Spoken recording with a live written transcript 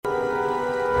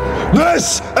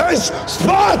This is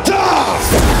Sparta!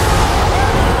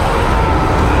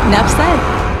 Enough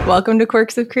said. Welcome to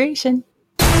Quirks of Creation.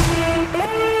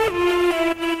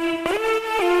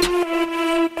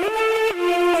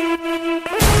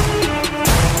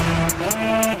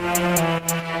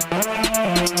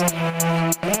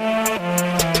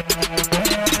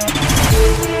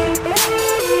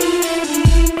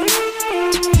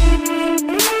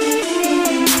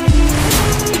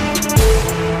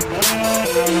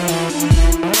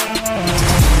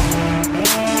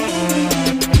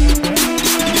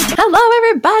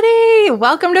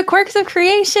 Welcome to Quirks of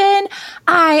Creation.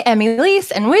 I am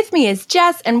Elise, and with me is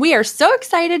Jess, and we are so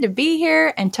excited to be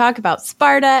here and talk about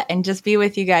Sparta and just be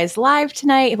with you guys live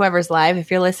tonight. Whoever's live, if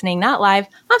you're listening, not live,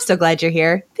 I'm so glad you're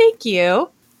here. Thank you.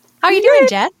 How are you doing,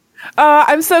 Jess?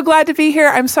 I'm so glad to be here.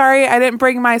 I'm sorry I didn't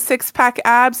bring my 6-pack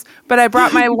abs, but I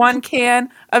brought my 1 can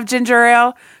of ginger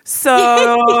ale,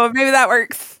 so maybe that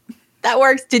works. That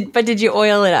works, but did you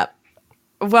oil it up?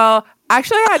 Well,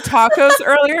 actually, I had tacos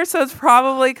earlier, so it's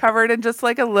probably covered in just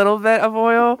like a little bit of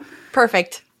oil.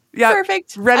 Perfect. Yeah.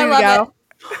 Perfect. Ready to go.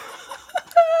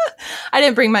 I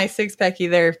didn't bring my 6-pack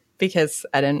either because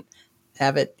I didn't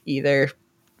have it either.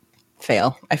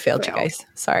 I failed you guys.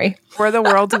 Sorry. We're the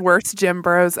world's worst gym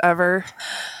bros ever.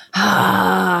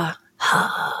 Yeah.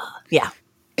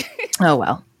 Oh,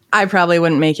 well. I probably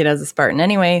wouldn't make it as a Spartan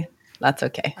anyway. That's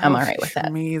okay. I'm all right with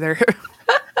that. Me either.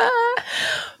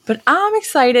 But I'm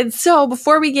excited. So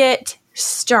before we get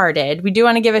started, we do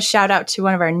want to give a shout out to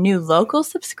one of our new local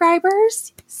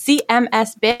subscribers,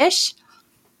 CMS Bish.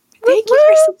 Thank you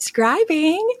for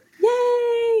subscribing.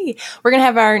 Yay. We're going to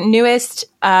have our newest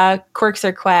Quirks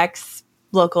or Quacks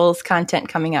locals content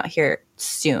coming out here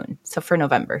soon. So for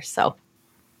November. So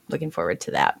looking forward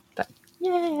to that. But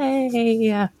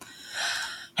yay.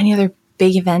 Any other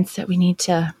big events that we need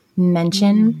to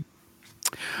mention?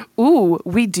 Ooh,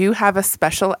 we do have a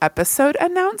special episode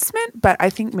announcement, but I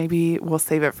think maybe we'll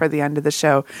save it for the end of the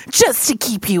show just to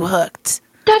keep you hooked.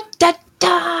 Da, da,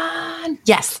 da.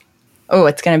 Yes. Oh,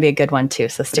 it's going to be a good one too,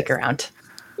 so stick around.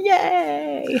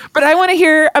 Yay. But I want to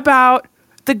hear about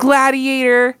the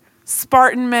gladiator,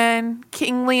 Spartan men,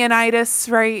 King Leonidas,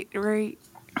 right?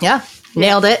 Yeah,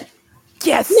 nailed it.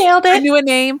 Yes. Nailed it. I knew a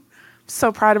name.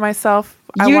 So proud of myself.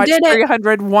 I You watched did it.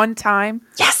 300 one time.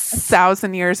 Yes.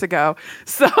 1,000 years ago.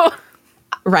 So,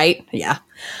 right. Yeah.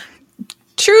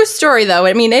 True story, though.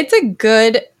 I mean, it's a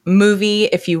good movie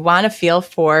if you want to feel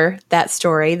for that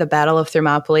story, the Battle of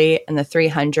Thermopylae and the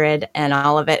 300 and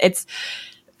all of it. It's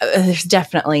there's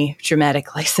definitely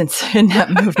dramatic license in that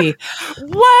movie.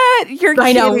 What? You're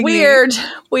I know. kidding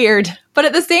Weird. But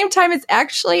at the same time, it's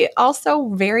actually also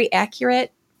very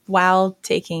accurate while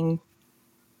taking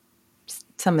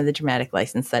some of the dramatic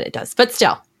license that it does. But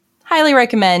still, highly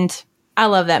recommend. I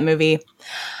love that movie.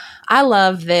 I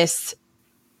love this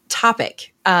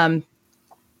topic. Kind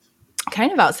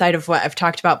of outside of what I've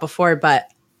talked about before,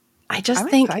 but I just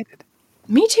think excited.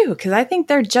 Me too, because I think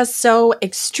they're just so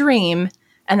extreme,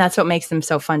 and that's what makes them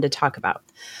so fun to talk about.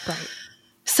 Right.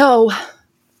 So,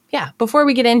 yeah, before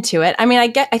we get into it, I mean, I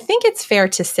think it's fair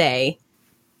to say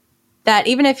that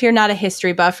even if you're not a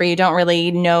history buff or you don't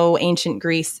really know ancient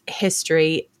Greece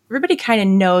history, everybody kind of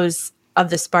knows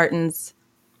of the Spartans.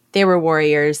 They were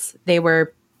warriors. They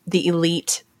were the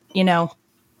elite,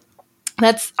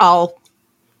 That's all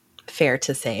fair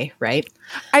to say, right?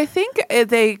 I think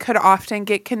they could often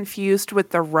get confused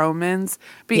with the Romans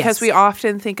because we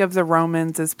often think of the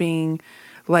Romans as being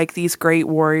like these great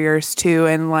warriors too,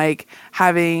 and like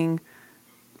having,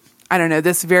 I don't know,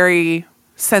 this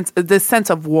sense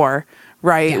of war,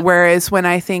 right? Yeah. Whereas when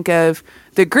I think of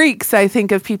the Greeks, I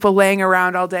think of people laying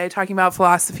around all day talking about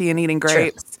philosophy and eating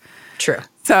grapes. True.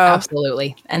 So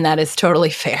absolutely. And that is totally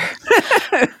fair.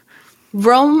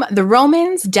 The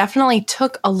Romans definitely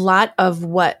took a lot of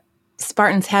what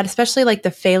Spartans had, especially like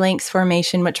the phalanx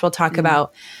formation, which we'll talk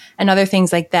about, and other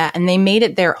things like that. And they made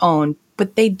it their own.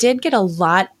 But they did get a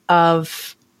lot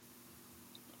of,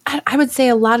 I would say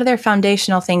a lot of their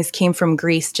foundational things came from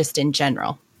Greece just in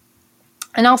general.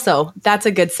 And also, that's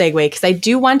a good segue because I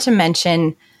do want to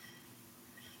mention,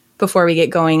 before we get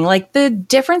going, like the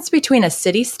difference between a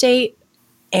city-state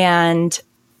and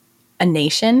a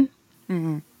nation.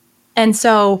 Mm-hmm. And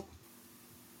so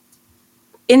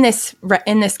in this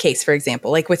case, for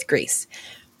example, like with Greece,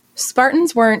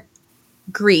 Spartans weren't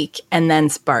Greek and then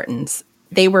Spartans.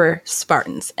 They were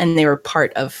Spartans and they were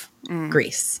part of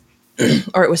Greece,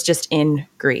 or it was just in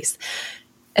Greece.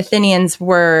 Athenians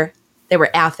were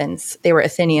Athens. They were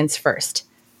Athenians first.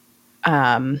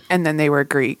 And then they were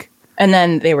Greek. And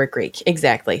then they were Greek.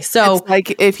 Exactly. So it's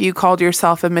like if you called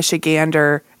yourself a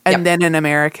Michigander and then an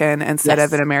American instead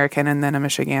of an American and then a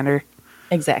Michigander.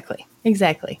 Exactly.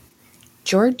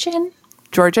 Georgian,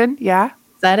 yeah.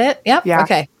 Is that it? Yep. Yeah.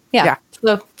 Okay. Yeah.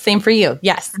 So same for you.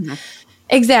 Yes. Mm-hmm.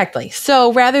 Exactly.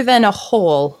 So rather than a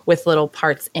whole with little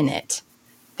parts in it,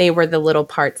 they were the little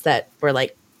parts that were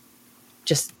like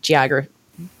just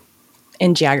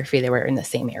in geography, they were in the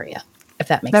same area, if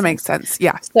that makes sense. That makes sense.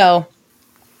 Yeah. So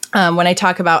when I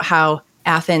talk about how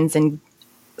Athens and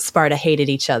Sparta hated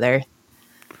each other,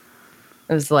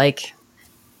 it was like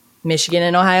Michigan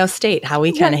and Ohio State, how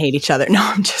we kind of hate each other. No,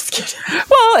 I'm just kidding.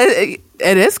 Well,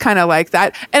 it is kind of like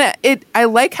that. And I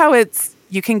like how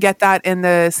you can get that in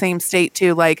the same state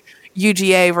too, like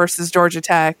UGA versus Georgia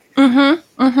Tech.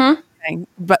 Mm-hmm. Mm-hmm.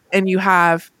 And you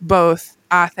have both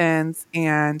Athens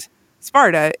and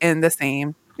Sparta in the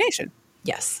same nation.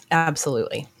 Yes,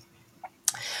 absolutely.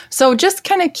 So just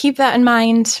kind of keep that in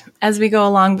mind as we go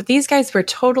along. But these guys were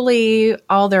totally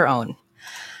all their own.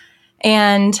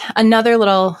 And another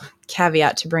little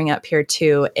caveat to bring up here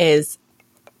too is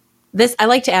this. I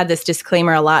like to add this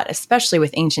disclaimer a lot, especially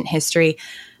with ancient history.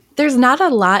 There's not a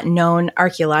lot known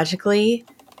archaeologically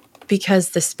because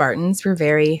the Spartans were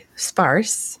very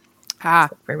sparse.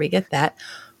 Where we get that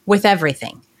with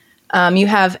everything. You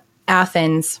have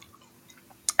Athens,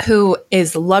 who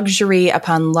is luxury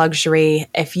upon luxury.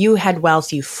 If you had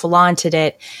wealth, you flaunted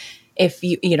it. If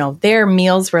their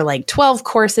meals were like 12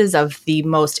 courses of the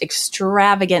most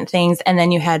extravagant things. And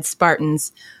then you had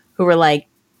Spartans who were like,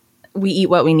 we eat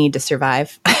what we need to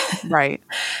survive. Right.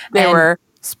 They were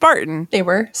Spartan. They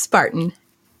were Spartan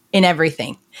in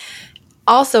everything.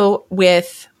 Also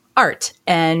with art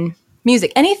and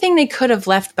music, anything they could have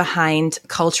left behind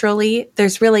culturally,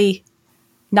 there's really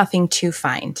nothing to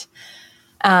find.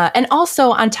 And also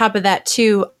on top of that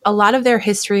too, a lot of their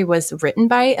history was written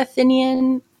by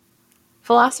Athenian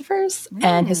philosophers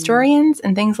and historians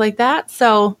and things like that.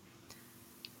 So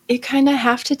you kind of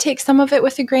have to take some of it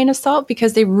with a grain of salt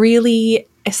because they really,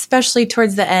 especially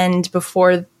towards the end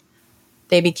before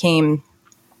they became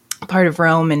part of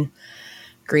Rome and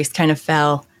Greece kind of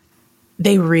fell,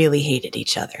 they really hated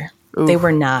each other. Oof. They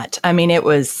were not. I mean, it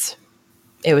was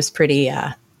pretty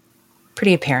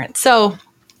apparent. So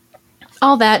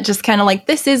all that just kind of like,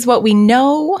 this is what we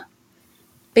know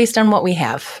based on what we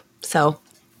have. So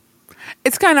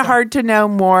it's kind of hard to know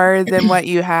more than what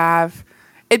you have.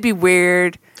 It'd be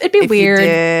weird. It'd be weird. You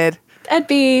did.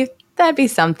 That'd be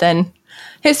something.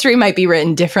 History might be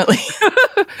written differently.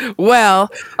 Well,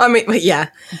 I mean, yeah.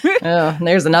 Oh,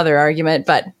 there's another argument,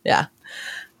 but yeah.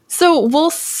 So we'll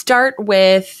start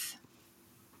with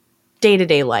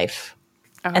day-to-day life.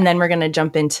 Uh-huh. And then we're going to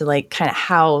jump into like kind of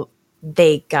how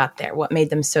they got there, what made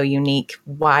them so unique,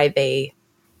 why they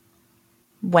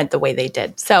went the way they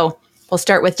did. So we'll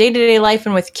start with day-to-day life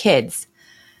and with kids.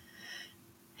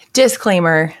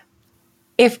 Disclaimer,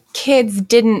 if kids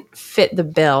didn't fit the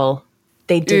bill,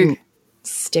 they didn't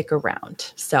stick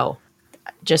around. So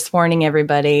just warning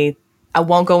everybody, I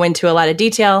won't go into a lot of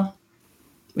detail.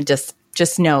 Just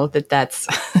know that's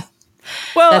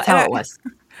that's how it was.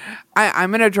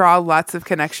 I'm going to draw lots of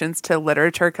connections to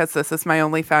literature because this is my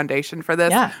only foundation for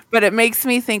this. Yeah. But it makes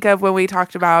me think of when we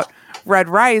talked about Red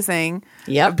Rising.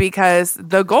 Yep. Because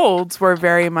the Golds were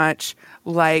very much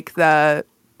like the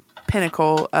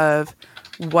pinnacle of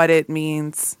what it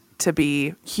means to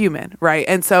be human, right?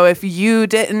 And so if you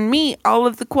didn't meet all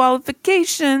of the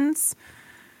qualifications,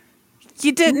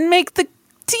 you didn't make the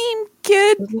team,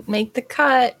 kid. Didn't make the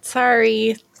cut.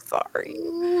 Sorry.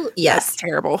 Yes. That's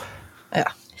terrible.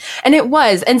 Yeah. And it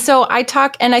was. And so I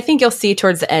think you'll see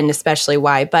towards the end especially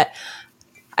why, but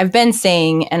I've been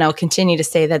saying, and I'll continue to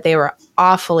say, that they were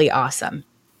awfully awesome.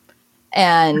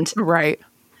 And right.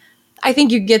 I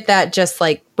think you get that just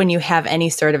like when you have any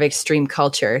sort of extreme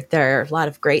culture. There are a lot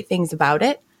of great things about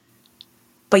it,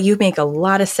 but you make a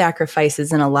lot of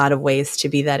sacrifices in a lot of ways to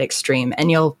be that extreme. And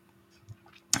you'll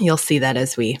see that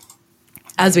as we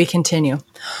continue.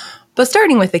 But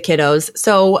starting with the kiddos,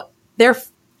 so their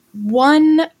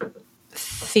one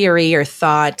theory or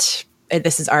thought,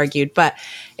 this is argued, but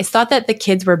it's thought that the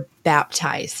kids were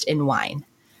baptized in wine.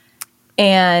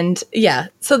 And yeah,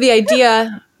 so the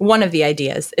idea, one of the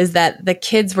ideas is that the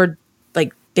kids were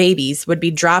like babies would be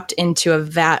dropped into a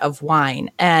vat of wine.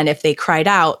 And if they cried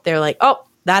out, they're like, oh,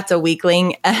 that's a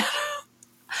weakling.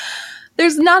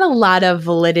 There's not a lot of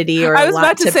validity or I was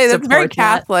about to say that's very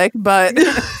Catholic, but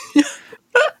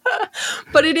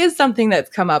but it is something that's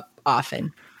come up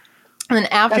often. And then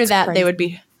after that's that, crazy. they would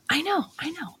be, I know.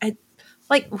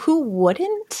 Like, who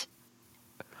wouldn't?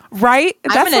 Right?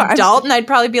 I'm an adult, and I'd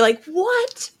probably be like,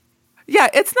 what? Yeah,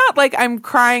 it's not like I'm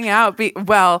crying out.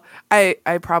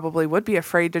 I probably would be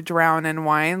afraid to drown in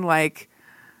wine. Like,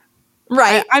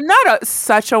 Right. I'm not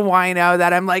such a wino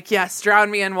that I'm like, yes,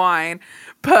 drown me in wine.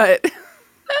 But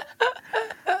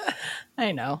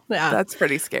I know. Yeah. that's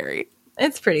pretty scary.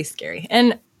 It's pretty scary.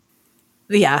 And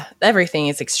yeah, everything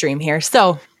is extreme here.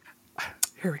 So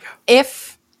Here we go.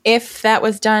 if that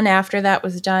was done, after that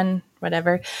was done,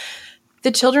 whatever,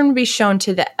 the children would be shown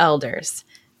to the elders.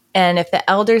 And if the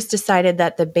elders decided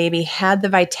that the baby had the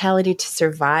vitality to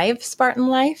survive Spartan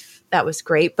life, that was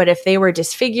great. But if they were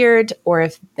disfigured or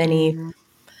if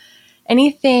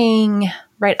anything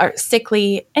right or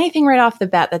sickly, anything right off the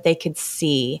bat that they could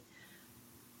see,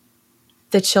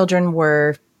 the children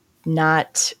were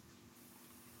not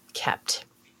kept.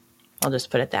 I'll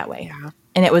just put it that way. Yeah.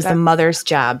 And it was the mother's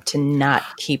job to not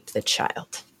keep the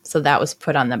child. So that was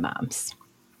put on the moms.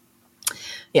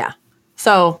 Yeah.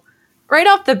 So right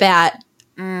off the bat,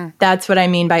 that's what I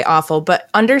mean by awful. But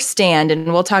understand,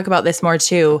 and we'll talk about this more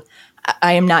too,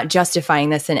 I am not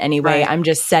justifying this in any way. Right. I'm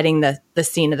just setting the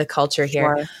scene of the culture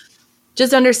here. Sure.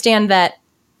 Just understand that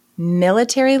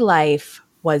military life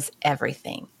was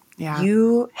everything. Yeah.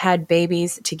 You had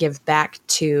babies to give back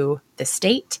to the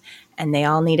state, and they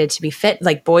all needed to be fit.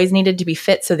 Like boys needed to be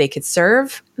fit so they could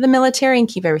serve the military and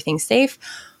keep everything safe.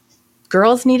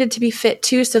 Girls needed to be fit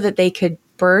too so that they could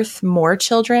birth more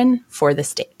children for the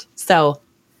state. So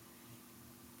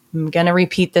I'm going to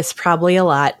repeat this probably a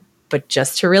lot, but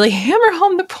just to really hammer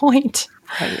home the point,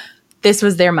 Right. this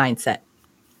was their mindset.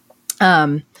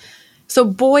 So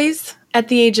boys at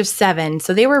the age of 7,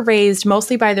 so they were raised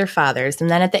mostly by their fathers. And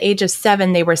then at the age of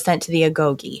 7, they were sent to the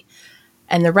agoge.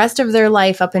 And the rest of their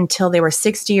life up until they were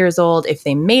 60 years old, if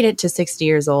they made it to 60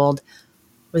 years old,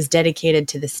 was dedicated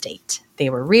to the state. They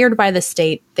were reared by the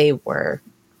state. They were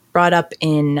brought up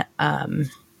in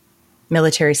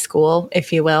military school,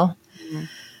 if you will. Mm-hmm.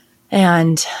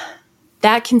 And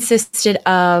that consisted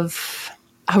of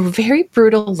a very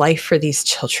brutal life for these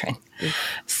children. Mm-hmm.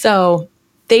 So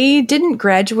they didn't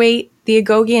graduate the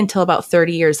agoge until about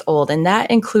 30 years old. And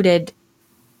that included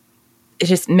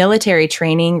just military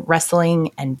training,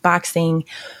 wrestling, and boxing.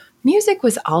 Music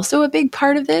was also a big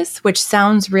part of this, which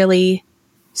sounds really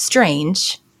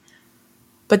strange.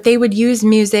 But they would use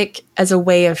music as a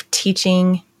way of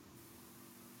teaching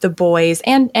the boys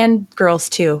and girls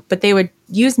too. But they would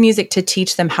use music to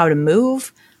teach them how to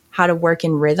move, how to work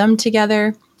in rhythm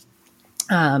together,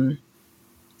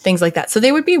 things like that. So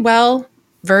they would be well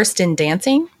versed in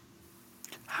dancing.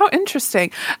 How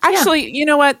interesting. Actually, You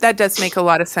know what? That does make a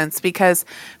lot of sense because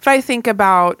if I think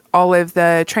about all of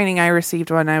the training I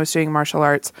received when I was doing martial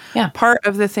arts, part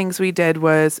of the things we did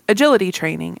was agility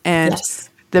training. And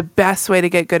the best way to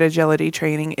get good agility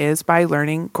training is by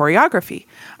learning choreography.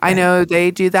 I know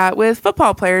they do that with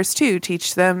football players too,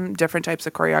 teach them different types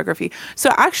of choreography. So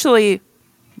actually,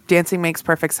 dancing makes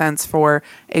perfect sense for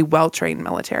a well-trained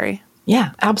military.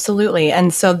 Yeah, absolutely.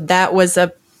 And so that was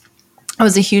a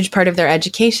huge part of their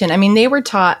education. I mean, they were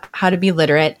taught how to be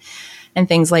literate and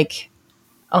things like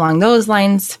along those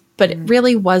lines, but it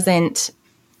really wasn't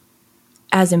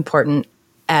as important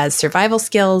as survival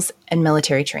skills and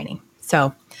military training.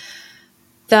 So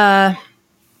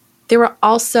they were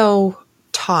also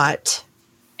taught,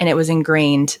 and it was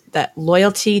ingrained, that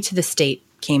loyalty to the state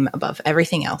came above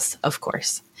everything else, of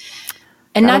course.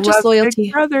 And not just loyalty.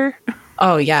 Big brother.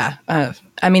 Oh, yeah.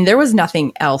 I mean, there was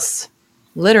nothing else,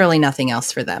 literally nothing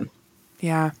else for them.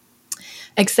 Yeah.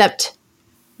 Except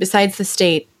besides the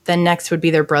state, then next would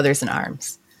be their brothers in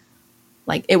arms.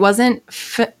 Like it wasn't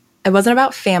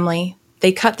about family.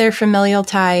 They cut their familial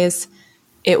ties.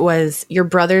 It was your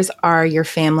brothers are your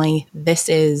family. This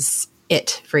is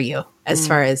it for you as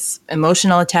far as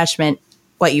emotional attachment,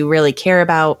 what you really care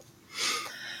about.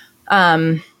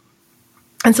 And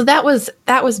so that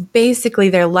was basically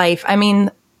their life. I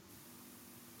mean,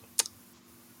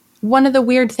 one of the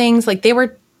weird things, like they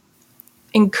were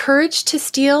encouraged to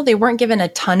steal. They weren't given a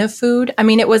ton of food. I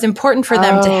mean, it was important for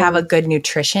them to have a good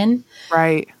nutrition.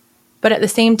 Right. But at the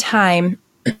same time,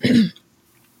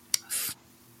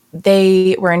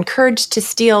 they were encouraged to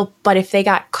steal, but if they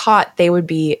got caught, they would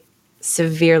be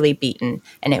severely beaten.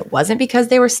 And it wasn't because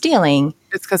they were stealing.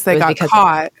 It's because they got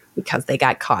caught. Because they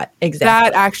got caught.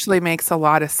 Exactly. That actually makes a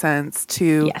lot of sense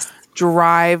to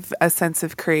drive a sense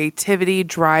of creativity,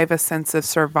 drive a sense of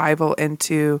survival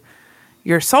into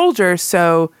your soldiers.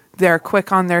 So they're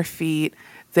quick on their feet,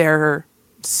 they're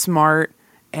smart,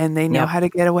 and they know how to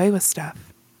get away with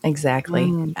stuff.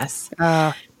 Exactly. Yes.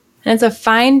 And it's a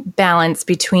fine balance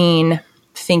between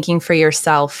thinking for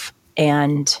yourself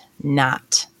and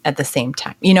not at the same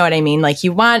time. You know what I mean? Like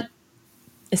you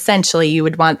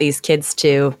would want these kids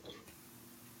to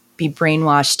be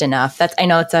brainwashed enough. I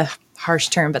know it's a harsh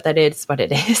term, but that is what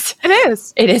it is. It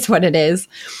is. It is what it is.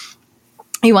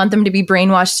 You want them to be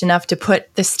brainwashed enough to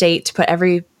put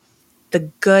the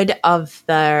good of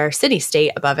their city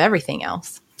state above everything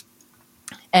else.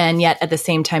 And yet at the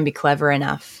same time be clever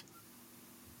enough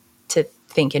to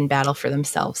think in battle for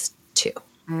themselves too.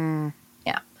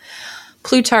 Yeah.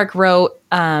 Plutarch wrote,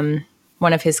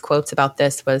 one of his quotes about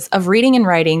this was, "Of reading and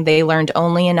writing, they learned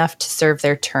only enough to serve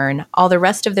their turn. All the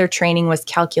rest of their training was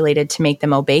calculated to make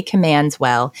them obey commands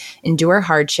well, endure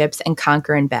hardships, and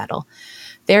conquer in battle.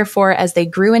 Therefore, as they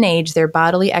grew in age, their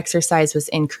bodily exercise was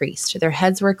increased. Their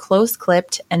heads were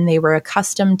close-clipped, and they were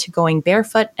accustomed to going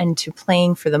barefoot and to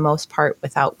playing for the most part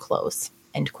without clothes."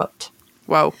 End quote.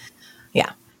 Whoa.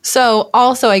 Yeah. So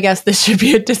also, I guess this should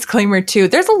be a disclaimer too.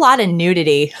 There's a lot of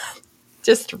nudity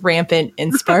just rampant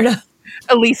in Sparta.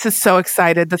 Elise is so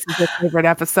excited. This is her favorite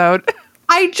episode.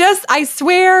 I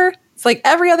swear, it's like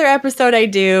every other episode I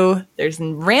do, there's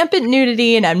rampant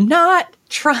nudity and I'm not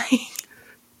trying.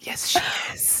 Yes, she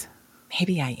is.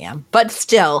 Maybe I am, but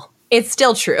still, it's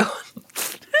still true.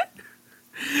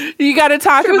 You got to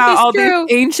talk Truth about is all true.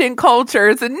 these ancient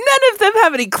cultures, and none of them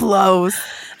have any clothes.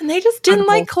 And they just didn't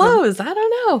like clothes. I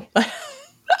don't know.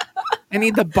 I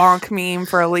need the bonk meme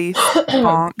for Elise.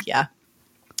 Bonk. Yeah,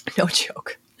 no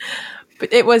joke.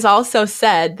 But it was also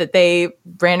said that they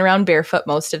ran around barefoot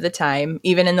most of the time.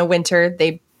 Even in the winter,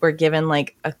 they were given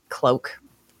like a cloak.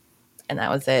 And that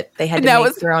was it. They had to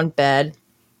make their own bed.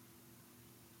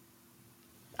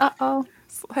 Uh-oh.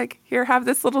 It's like, here, have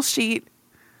this little sheet.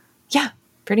 Yeah,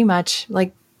 pretty much.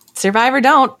 Like, survive or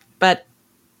don't, but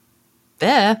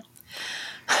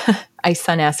Ice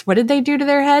Son asks, what did they do to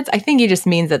their heads? I think he just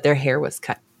means that their hair was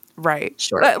cut. Right.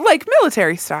 Short. Like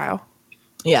military style.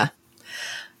 Yeah.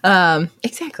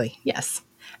 Exactly. Yes.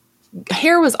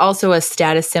 Hair was also a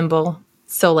status symbol.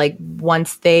 So like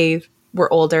once they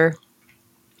were older,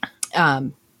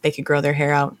 they could grow their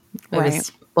hair out.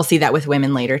 We'll see that with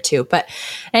women later too. But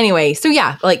anyway, so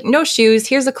yeah, like no shoes.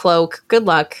 Here's a cloak. Good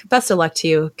luck. Best of luck to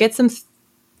you. Get some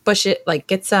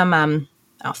get some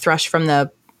thrush from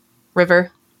the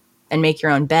river and make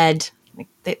your own bed.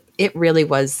 It really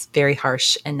was very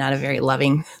harsh and not a very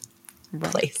loving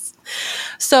place.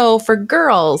 So for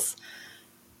girls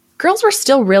were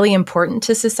still really important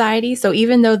to society. So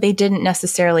even though they didn't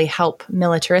necessarily help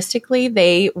militaristically,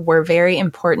 they were very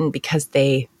important because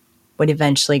they would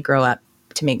eventually grow up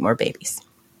to make more babies.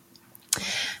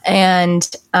 And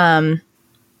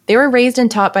they were raised and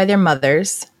taught by their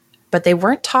mothers, but they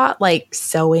weren't taught like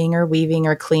sewing or weaving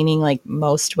or cleaning like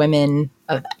most women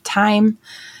of that time.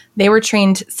 They were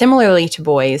trained similarly to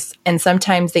boys, and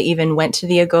sometimes they even went to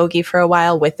the agoge for a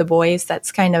while with the boys.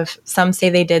 That's kind of, some say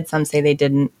they did, some say they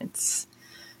didn't. It's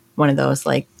one of those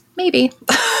like, maybe.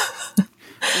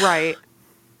 Right.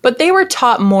 But they were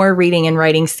taught more reading and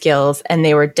writing skills, and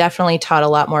they were definitely taught a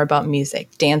lot more about music,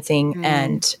 dancing,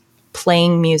 and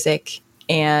playing music,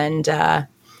 and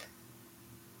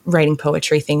writing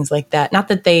poetry, things like that. Not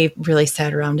that they really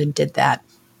sat around and did that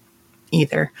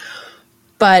either.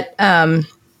 But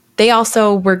they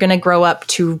also were going to grow up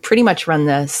to pretty much run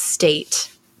the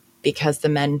state because the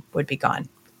men would be gone.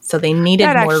 So they needed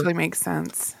more. That actually makes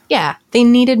sense. Yeah. They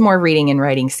needed more reading and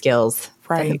writing skills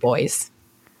than the boys.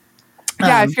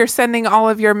 Yeah. If you're sending all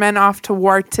of your men off to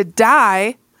war to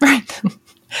die. Right.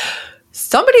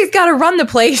 Somebody's got to run the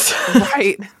place.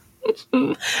 Right.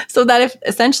 So that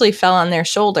essentially fell on their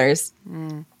shoulders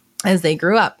as they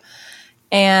grew up.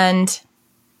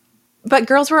 But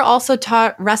girls were also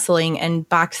taught wrestling and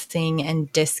boxing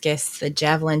and discus, the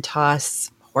javelin toss,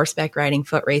 horseback riding,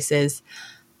 foot races.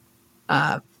 They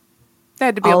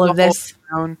had to be all able of to this. hold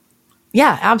their own.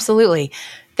 Yeah, absolutely.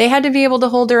 They had to be able to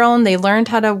hold their own. They learned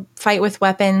how to fight with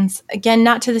weapons. Again,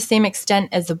 not to the same extent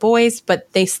as the boys,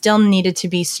 but they still needed to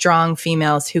be strong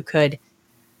females who could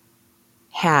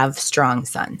have strong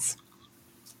sons.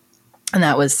 And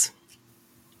that was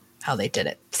how they did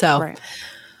it. So,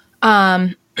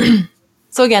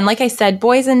 so again, like I said,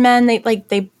 boys and men,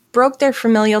 they broke their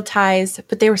familial ties,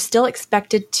 but they were still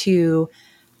expected to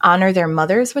honor their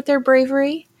mothers with their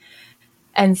bravery.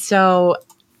 And so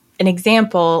an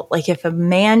example, like if a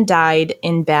man died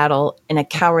in battle in a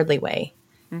cowardly way,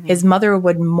 his mother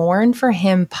would mourn for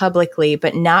him publicly,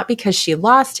 but not because she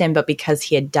lost him, but because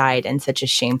he had died in such a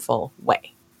shameful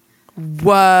way.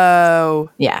 Whoa.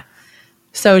 Yeah.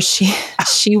 So she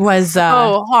was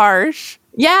so harsh.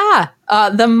 Yeah.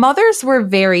 The mothers were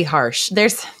very harsh.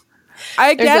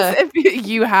 I guess if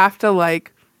you have to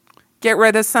like get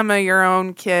rid of some of your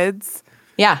own kids.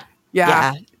 Yeah.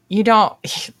 Yeah. You don't.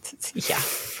 Yeah.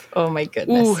 Oh my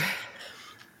goodness. Ooh.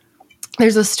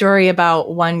 There's a story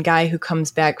about one guy who comes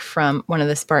back from one of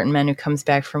the Spartan men who comes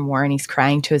back from war, and he's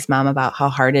crying to his mom about how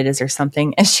hard it is or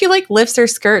something. And she like lifts her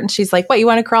skirt and she's like, "What, you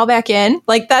want to crawl back in?"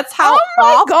 Like, that's how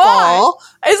awful. God.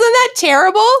 Isn't that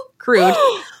terrible? Crude.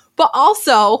 But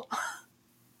also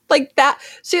like that,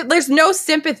 there's no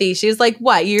sympathy. She's like,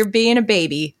 "What? You're being a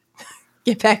baby.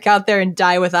 Get back out there and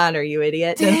die with honor, you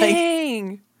idiot." Dang.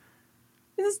 Like,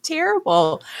 this is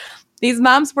terrible. These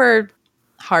moms were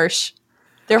harsh.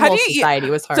 Their whole society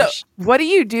was harsh. So what do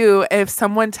you do if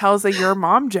someone tells a your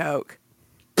mom joke?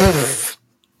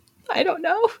 I don't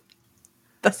know.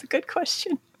 That's a good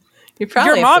question.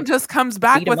 Your mom just comes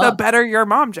back with a better your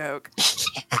mom joke.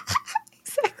 Yeah,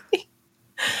 exactly.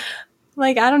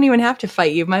 Like, I don't even have to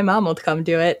fight you. My mom will come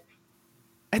do it.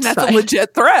 And that's a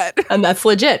legit threat. And that's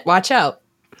legit. Watch out.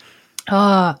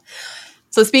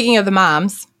 So speaking of the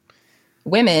moms,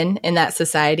 women in that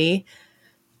society,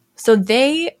 so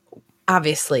they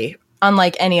obviously,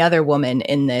 unlike any other woman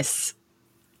in this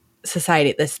society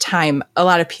at this time, a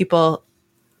lot of people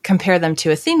compare them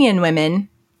to Athenian women.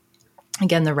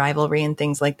 Again, the rivalry and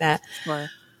things like that. Sure.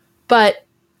 But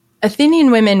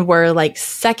Athenian women were like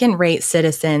second-rate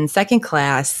citizens, second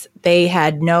class. They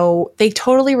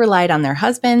totally relied on their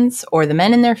husbands or the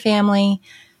men in their family.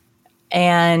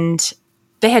 And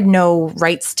they had no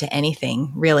rights to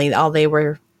anything, really. All they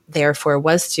were there for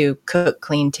was to cook,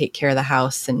 clean, take care of the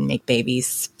house, and make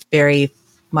babies. Very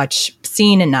much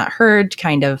seen and not heard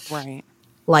kind of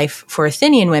life for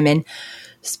Athenian women.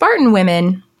 Spartan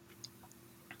women,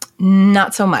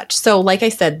 not so much. So like I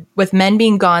said, with men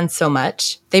being gone so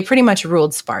much, they pretty much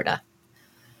ruled Sparta.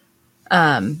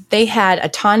 They had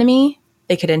autonomy.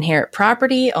 They could inherit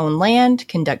property, own land,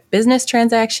 conduct business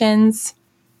transactions.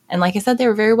 And like I said, they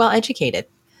were very well educated.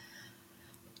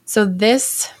 So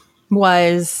this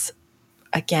was,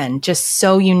 again, just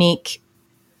so unique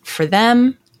for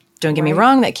them. Don't get me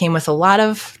wrong, that came with a lot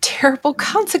of terrible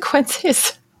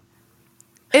consequences.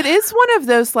 It is one of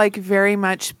those like very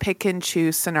much pick and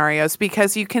choose scenarios,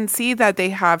 because you can see that they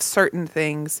have certain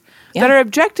things that are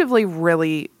objectively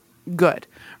really good,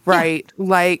 right? Yeah.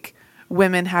 Like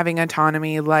women having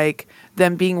autonomy, like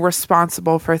them being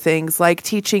responsible for things, like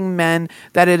teaching men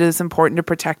that it is important to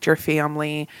protect your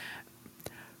family.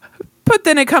 But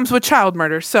then it comes with child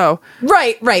murder, so.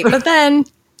 Right. But then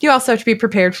you also have to be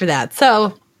prepared for that.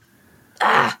 So,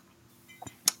 yeah.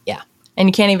 And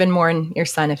you can't even mourn your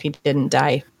son if he didn't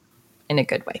die in a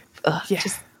good way. Ugh, yeah.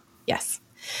 Yes.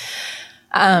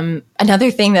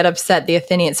 Another thing that upset the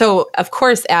Athenians. So, of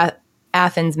course,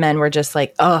 Athens men were just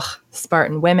like, ugh,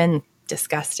 Spartan women,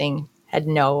 disgusting. Had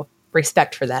no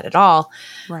respect for that at all.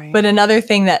 Right. But another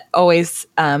thing that always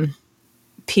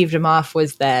peeved them off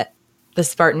was that the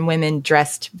Spartan women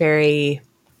dressed very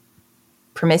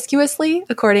promiscuously,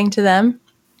 according to them,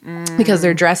 because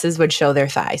their dresses would show their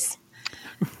thighs.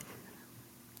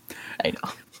 I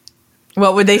know.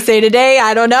 What would they say today?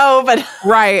 I don't know, but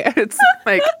right. It's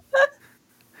like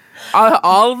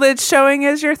all that's showing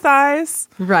is your thighs.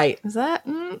 Right. Is that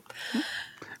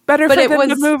better for them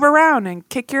to move around and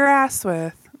kick your ass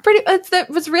with? That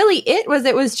was really it.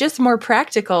 It was just more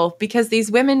practical, because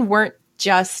these women weren't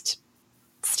just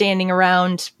standing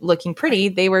around looking pretty.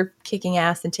 They were kicking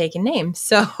ass and taking names.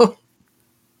 So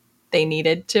they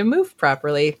needed to move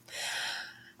properly.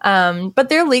 But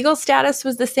their legal status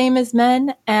was the same as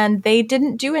men, and they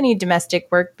didn't do any domestic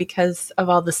work because of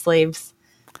all the slaves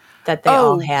that they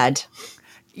all had.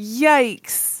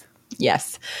 Yikes.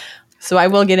 Yes. So I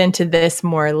will get into this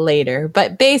more later.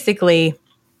 But basically,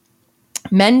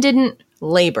 men didn't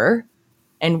labor,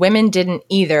 and women didn't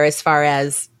either, as far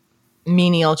as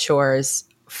menial chores,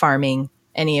 farming,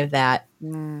 any of that.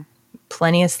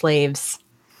 Plenty of slaves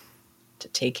to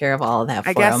take care of all of that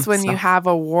for them. I guess when you have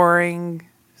a warring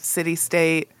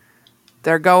city-state,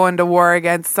 they're going to war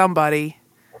against somebody,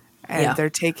 and they're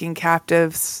taking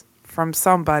captives from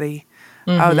somebody.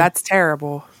 Oh, that's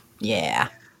terrible. Yeah.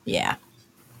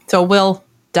 So we'll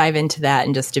dive into that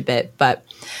in just a bit. But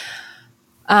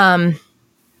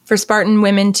for Spartan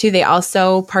women, too, they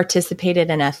also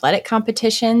participated in athletic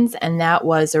competitions, and that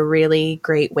was a really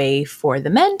great way for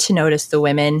the men to notice the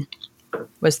women,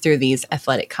 was through these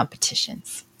athletic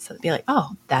competitions. So they'd be like,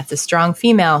 oh, that's a strong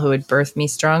female who would birth me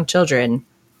strong children.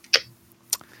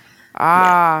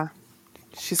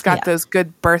 She's got those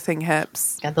good birthing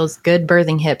hips. Got those good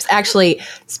birthing hips. Actually,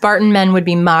 Spartan men would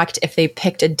be mocked if they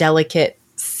picked a delicate,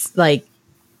 like,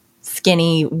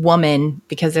 skinny woman,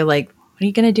 because they're like, what are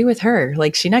you going to do with her?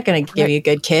 Like, she's not going to give you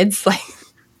good kids. Like,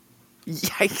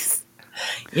 yikes.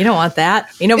 You don't want that.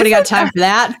 Ain't nobody got time for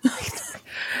that.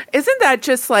 Isn't that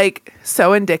just, like,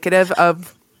 so indicative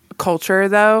of culture,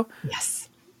 though? Yes.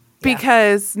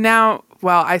 Because now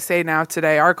well, I say now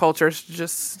today, our culture's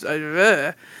just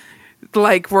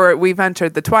like we've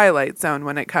entered the twilight zone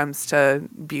when it comes to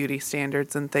beauty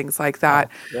standards and things like that.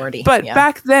 Oh, Lordy, but yeah.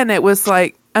 back then it was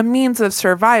like a means of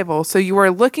survival. So you were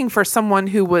looking for someone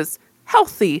who was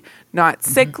healthy, not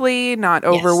sickly, not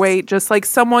overweight, just like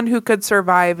someone who could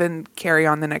survive and carry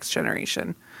on the next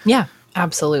generation. Yeah,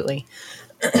 absolutely.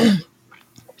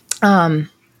 And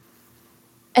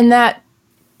that,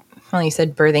 well, you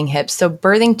said birthing hips. So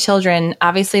birthing children,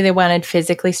 obviously they wanted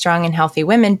physically strong and healthy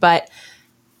women, but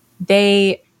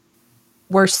they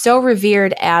were so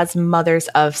revered as mothers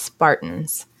of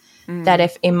Spartans that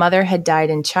if a mother had died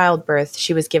in childbirth,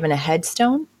 she was given a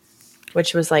headstone,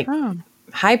 which was like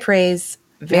high praise,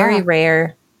 very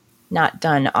rare, not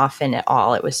done often at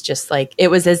all. It was just like, it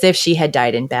was as if she had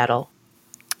died in battle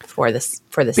for this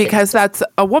Because city. that's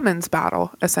a woman's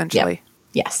battle, essentially.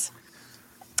 Yep. Yes.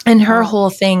 And her whole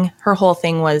thing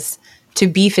was to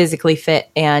be physically fit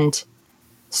and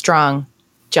strong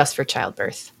just for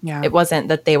childbirth. Yeah. It wasn't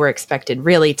that they were expected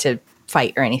really to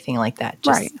fight or anything like that.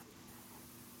 Just Right.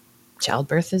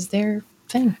 Childbirth is their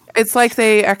thing. It's like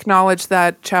they acknowledge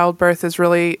that childbirth is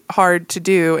really hard to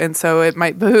do, and so it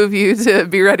might behoove you to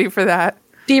be ready for that.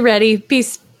 Be ready. Be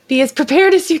as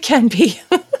prepared as you can be.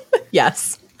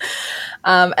 Yes.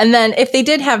 And then if they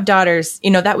did have daughters,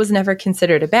 that was never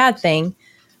considered a bad thing,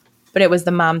 but it was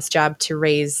the mom's job to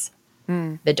raise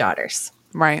the daughters.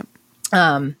 Right.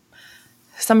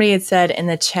 Somebody had said in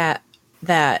the chat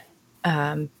that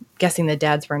guessing the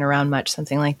dads weren't around much,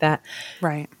 something like that.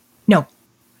 Right. No,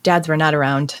 dads were not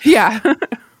around. Yeah.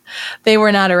 They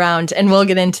were not around, and we'll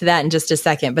get into that in just a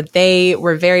second, but they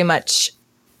were very much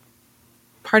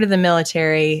part of the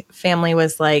military. Family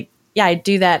was like, yeah, I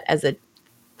do that as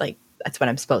that's what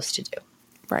I'm supposed to do.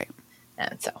 Right.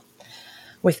 And so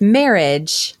with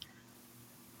marriage,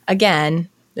 again,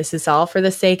 this is all for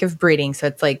the sake of breeding. So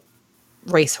it's like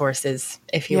racehorses,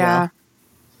 if you will.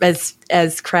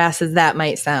 As crass as that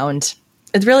might sound,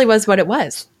 it really was what it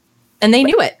was. And they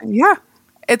knew it. Yeah.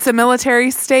 It's a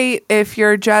military state if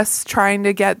you're just trying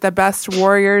to get the best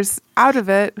warriors out of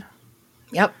it.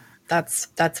 Yep. That's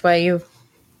why you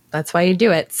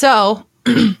do it. So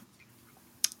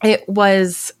it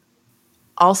was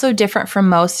also different from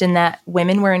most in that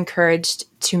women were encouraged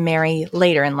to marry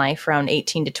later in life, around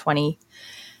 18 to 20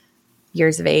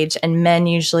 years of age, and men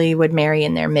usually would marry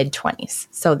in their mid-20s.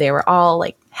 So they were all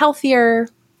like healthier,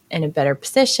 in a better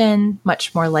position,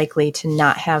 much more likely to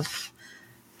not have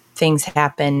things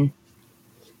happen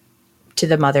to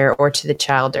the mother or to the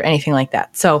child or anything like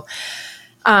that. So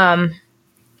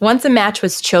once a match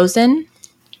was chosen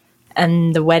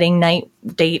and the wedding night,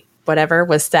 date, whatever,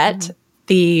 was set,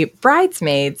 the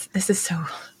bridesmaids, this is so,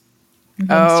 it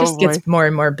just gets more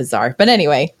and more bizarre. But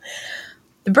anyway,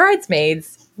 the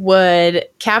bridesmaids would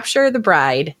capture the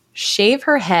bride, shave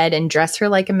her head, and dress her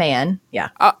like a man. Yeah.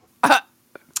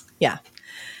 Yeah.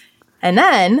 And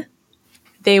then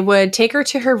they would take her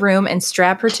to her room and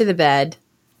strap her to the bed,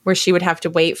 where she would have to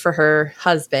wait for her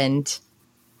husband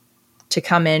to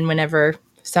come in whenever,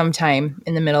 sometime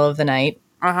in the middle of the night.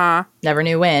 Never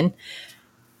knew when.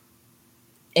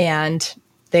 And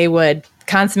they would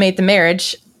consummate the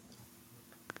marriage.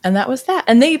 And that was that.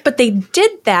 But they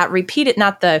did that, repeat it,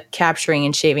 not the capturing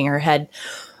and shaving her head.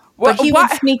 But he would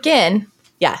sneak in.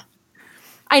 Yeah.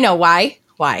 I know. Why?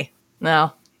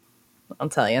 No. I'll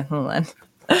tell you. Hold on.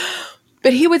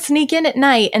 But he would sneak in at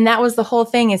night, and that was the whole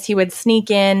thing, is he would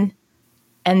sneak in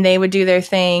and they would do their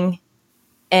thing.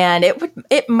 And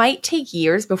it might take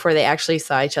years before they actually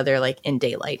saw each other like in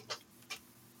daylight.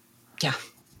 Yeah.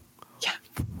 Yeah.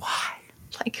 Why?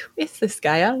 Like, who is this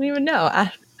guy? I don't even know.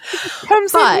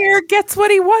 Comes in here, gets what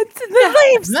he wants, and then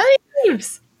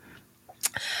leaves.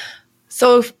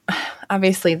 So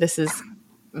obviously this is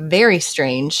very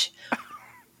strange.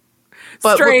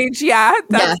 But strange, yeah.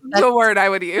 That's the word I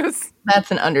would use.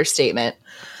 That's an understatement.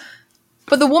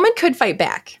 But the woman could fight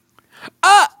back.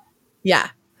 Yeah.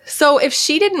 So if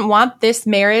she didn't want this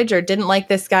marriage or didn't like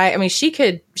this guy, I mean, she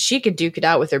could duke it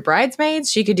out with her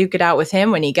bridesmaids. She could duke it out with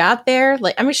him when he got there.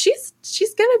 Like, I mean, she's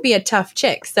going to be a tough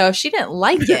chick. So if she didn't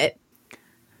like it,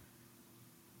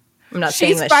 I'm not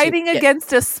saying that she's fighting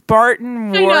against a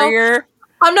Spartan warrior.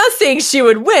 I'm not saying she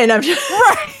would win. I'm just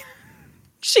right.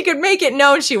 She could make it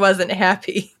known she wasn't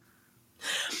happy.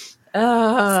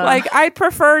 Like, I'd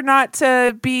prefer not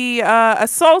to be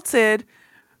assaulted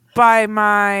by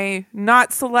my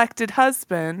not selected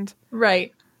husband.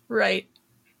 Right.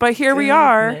 But here we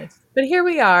are.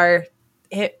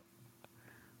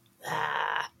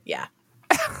 Yeah.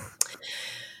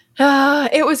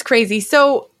 It was crazy.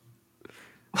 So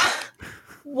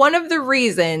one of the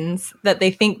reasons that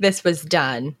they think this was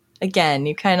done, again,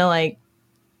 you kind of like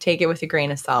take it with a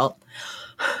grain of salt,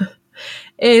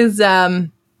 is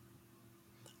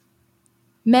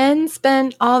men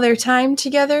spent all their time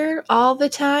together all the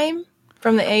time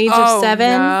from the age of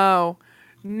 7.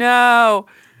 No.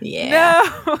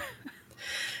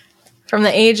 From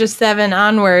the age of 7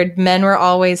 onward, men were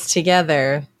always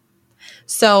together.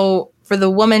 So for the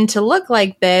woman to look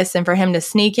like this and for him to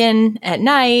sneak in at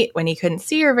night when he couldn't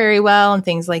see her very well and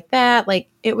things like that, like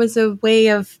it was a way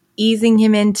of easing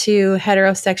him into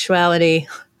heterosexuality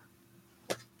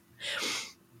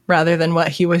rather than what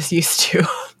he was used to.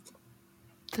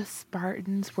 The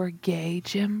Spartans were gay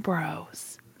gym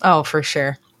bros. Oh, for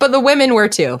sure. But the women were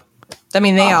too. I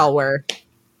mean, they all were.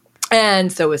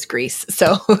 And so was Greece.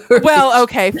 So, well,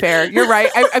 okay, fair. You're right.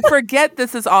 I forget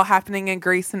this is all happening in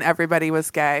Greece and everybody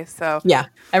was gay. So yeah,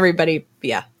 everybody,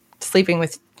 sleeping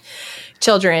with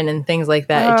children and things like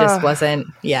that. It just wasn't,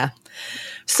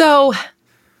 So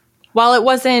while it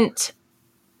wasn't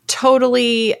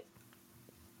totally,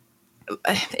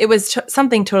 it was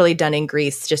something totally done in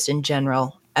Greece, just in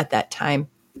general at that time.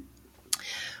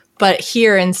 But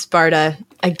here in Sparta,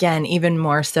 again, even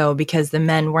more so because the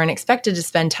men weren't expected to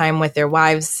spend time with their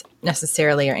wives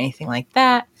necessarily or anything like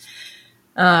that.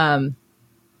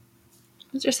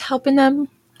 Just helping them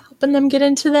get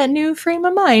into that new frame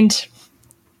of mind.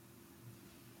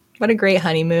 What a great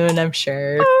honeymoon, I'm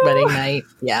sure. Wedding night.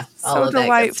 Yeah. All of that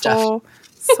good stuff.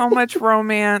 So much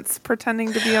romance,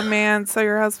 pretending to be a man so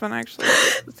your husband actually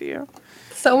lives with you.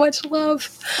 So much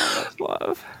love.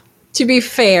 To be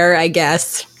fair, I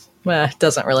guess. Well, it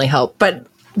doesn't really help. But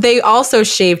they also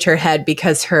shaved her head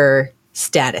because her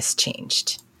status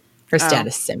changed. Her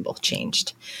status symbol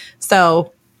changed.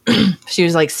 So she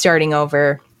was like starting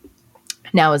over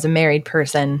now as a married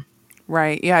person.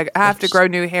 Right. Yeah. I have to grow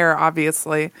new hair,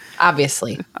 obviously.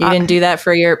 Obviously. You didn't do that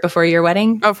before your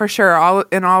wedding? Oh, for sure.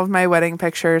 In all of my wedding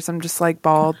pictures, I'm just like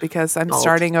bald because I'm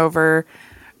starting over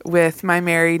with my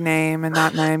married name and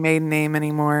not my maiden name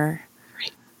anymore.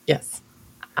 Right. Yes.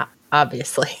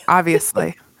 Obviously.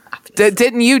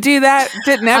 Didn't you do that?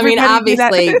 Didn't everybody do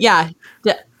that? Yeah.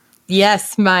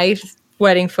 Yes, my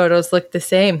wedding photos look the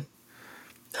same.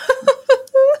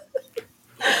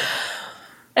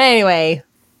 Anyway,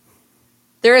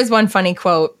 there is one funny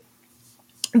quote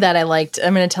that I liked.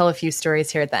 I'm going to tell a few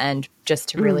stories here at the end just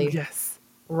to really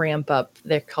ramp up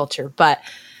their culture. But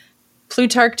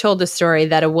Plutarch told the story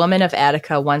that a woman of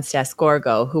Attica once asked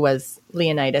Gorgo, who was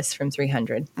Leonidas from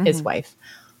 300, his wife,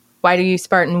 Why are you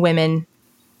Spartan women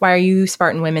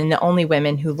the only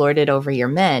women who lord it over your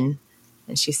men?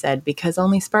 And she said, because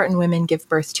only Spartan women give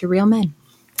birth to real men.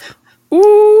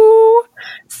 Ooh.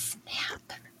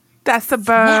 Snap. That's a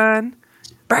burn.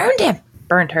 Burned him.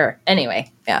 Burned her.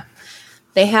 Anyway, yeah.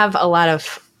 They have a lot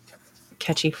of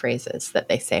catchy phrases that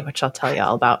they say, which I'll tell you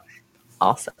all about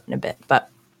also in a bit. But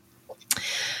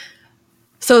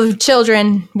so the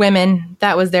children, women,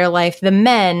 that was their life. The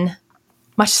men,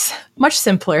 much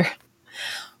simpler.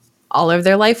 All of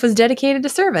their life was dedicated to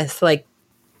service. Like,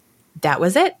 that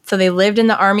was it. So they lived in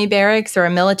the army barracks or a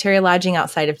military lodging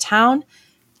outside of town.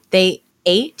 They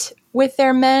ate with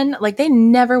their men. Like, they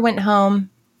never went home,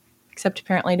 except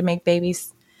apparently to make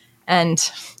babies. And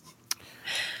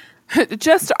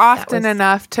just often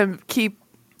enough to keep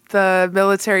the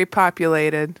military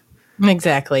populated.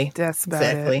 Exactly. That's about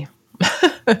it.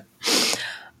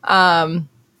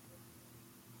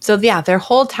 So yeah, their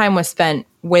whole time was spent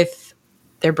with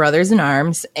their brothers in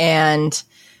arms, and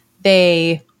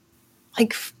they,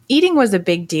 like, eating was a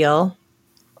big deal.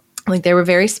 Like, they were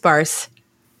very sparse.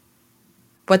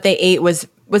 What they ate was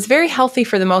very healthy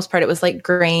for the most part. It was like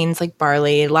grains, like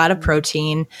barley, a lot of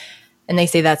protein. And they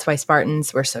say that's why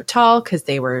Spartans were so tall, because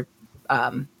they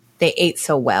ate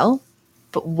so well.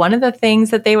 But one of the things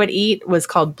that they would eat was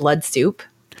called blood soup.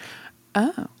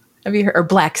 Oh. Have you heard? Or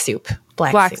black soup.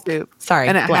 Black soup. Sorry.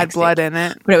 And it had blood in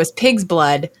it. But it was pig's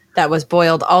blood that was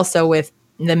boiled also with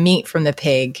the meat from the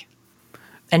pig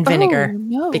and vinegar.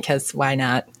 No. Because why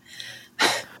not?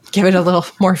 Give it a little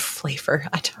more flavor.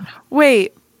 I don't know.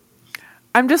 Wait.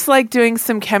 I'm just like doing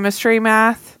some chemistry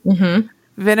math. Mm-hmm.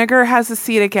 Vinegar has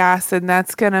acetic acid, and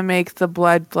that's going to make the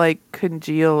blood like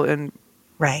congeal and...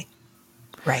 Right.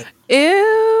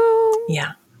 Ew.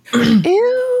 Yeah.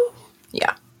 Ew.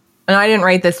 Yeah. And I didn't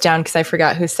write this down because I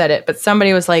forgot who said it, but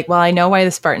somebody was like, well, I know why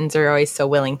the Spartans are always so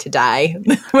willing to die.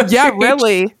 Yeah,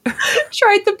 really.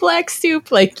 Tried the black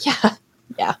soup. Like,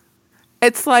 yeah.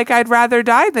 It's like, I'd rather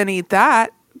die than eat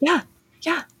that. Yeah.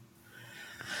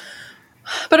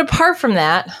 But apart from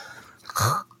that,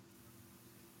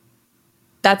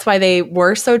 that's why they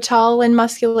were so tall and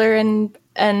muscular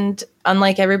and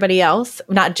unlike everybody else,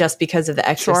 not just because of the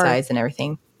exercise and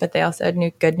everything, but they also had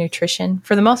good nutrition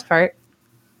for the most part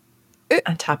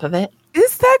on top of it.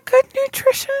 Is that good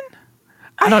nutrition?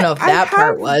 I don't know if that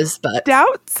part was, but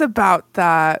doubts about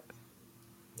that.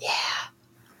 Yeah.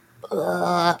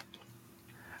 Ugh.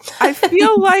 I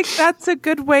feel like that's a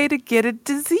good way to get a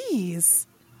disease.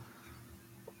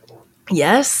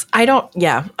 Yes. I don't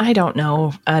know.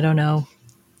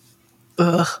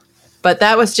 Ugh. But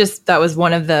that was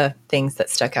one of the things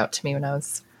that stuck out to me when I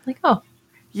was like, oh,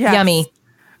 yes. Yummy.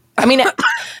 I mean,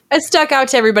 it stuck out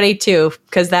to everybody too,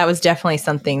 because that was definitely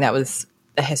something that was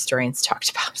the historians talked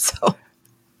about. So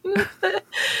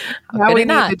now we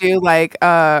need to do like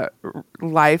a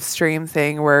live stream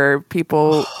thing where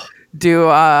people do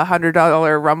a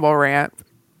 $100 Rumble rant.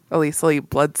 Elise will eat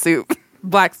blood soup,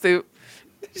 black soup.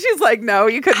 She's like, no,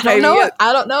 you couldn't pay me.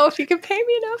 I don't know if you could pay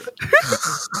me enough.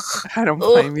 I don't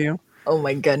blame you. Oh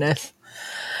my goodness.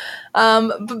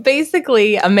 But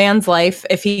basically, a man's life,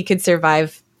 if he could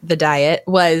survive the diet,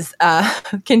 was a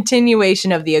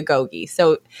continuation of the agoge.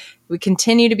 So we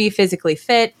continue to be physically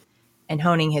fit and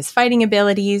honing his fighting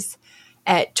abilities.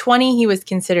 At 20, he was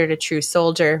considered a true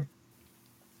soldier.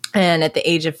 And at the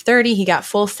age of 30, he got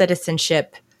full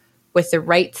citizenship with the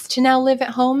rights to now live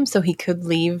at home. So he could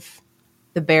leave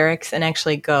the barracks and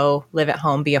actually go live at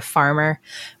home, be a farmer,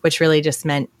 which really just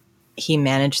meant he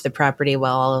managed the property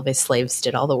while all of his slaves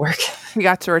did all the work. He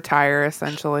got to retire,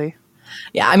 essentially.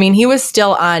 Yeah, I mean, he was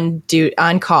still on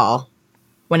call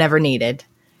whenever needed.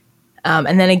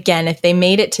 And then again, if they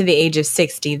made it to the age of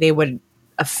 60, they would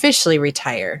officially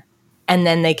retire. And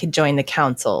then they could join the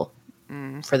council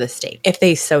for the state, if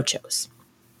they so chose.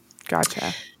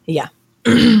 Gotcha. Yeah.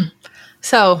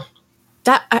 So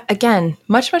that, again,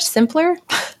 much, much simpler,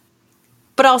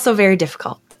 but also very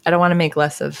difficult. I don't want to make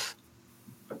less of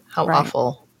how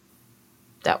awful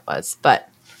that was. But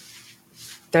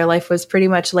their life was pretty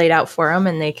much laid out for them,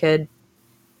 and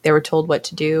they were told what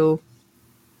to do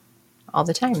all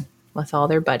the time with all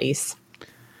their buddies.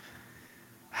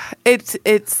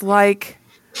 It's like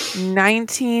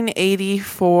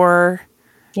 1984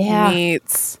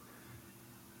 meets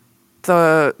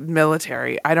the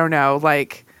military. I don't know.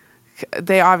 Like,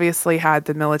 they obviously had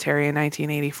the military in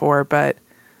 1984, but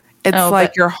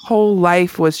it's your whole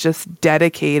life was just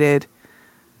dedicated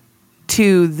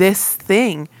to this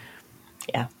thing.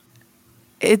 Yeah.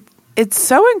 It's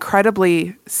so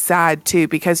incredibly sad too,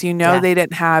 because they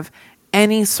didn't have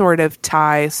any sort of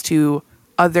ties to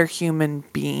other human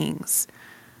beings.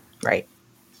 Right.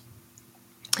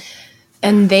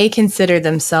 And they consider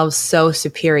themselves so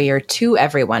superior to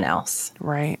everyone else.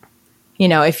 Right.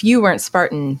 If you weren't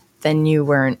Spartan, then you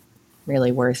weren't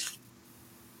really worth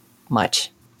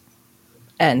much.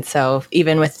 And so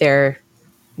even with their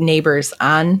neighbors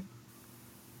on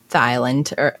the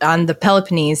island or on the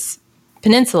Peloponnese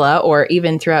Peninsula, or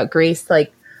even throughout Greece,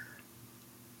 like,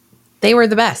 they were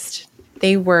the best.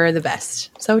 They were the best.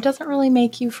 So it doesn't really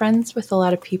make you friends with a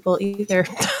lot of people either.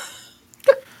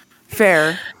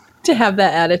 Fair. To have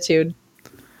that attitude.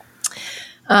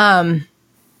 But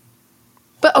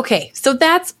okay, so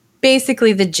that's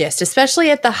basically the gist,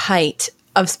 especially at the height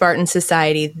of Spartan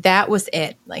society. That was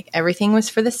it. Like, everything was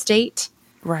for the state.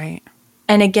 Right.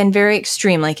 And again, very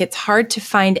extreme. Like, it's hard to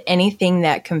find anything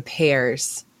that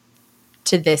compares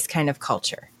to this kind of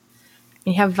culture.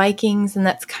 You have Vikings, and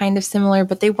that's kind of similar,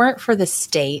 but they weren't for the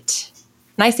state.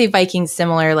 And I say Vikings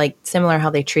similar how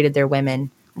they treated their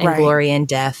women and glory in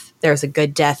death. There was a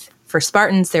good death for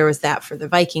Spartans. There was that for the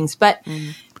Vikings, but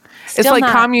it's like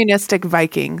communistic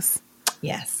Vikings.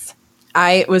 Yes.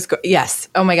 Yes.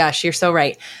 Oh my gosh, you're so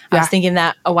right. I was thinking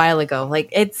that a while ago. Like,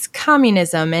 it's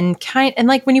communism and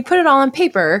like, when you put it all on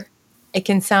paper, it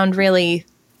can sound really,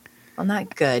 well,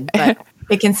 not good, but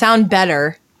it can sound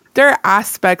better. There are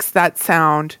aspects that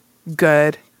sound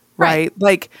good, right?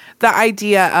 Like the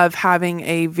idea of having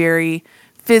a very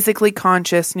physically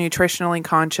conscious, nutritionally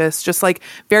conscious, just like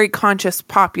very conscious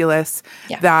populace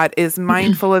that is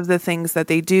mindful of the things that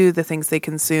they do, the things they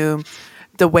consume,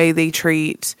 the way they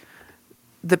treat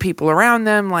the people around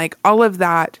them. Like, all of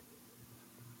that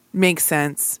makes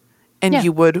sense, and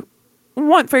you would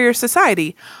want for your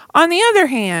society. On the other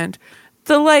hand,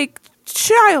 the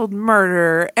child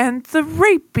murder and the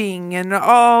raping and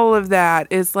all of that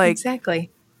is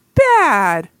exactly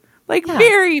bad,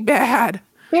 very bad.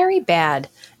 Very bad.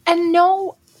 And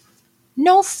no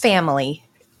family.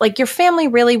 Like, your family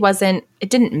really it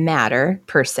didn't matter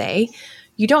per se.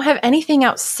 You don't have anything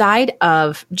outside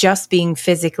of just being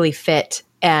physically fit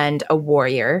and a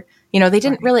warrior. They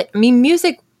didn't really, I mean,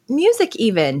 music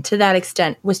even to that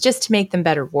extent was just to make them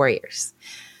better warriors.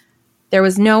 There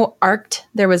was no art.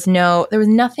 There was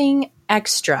nothing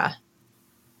extra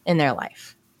in their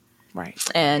life. Right.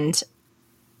 And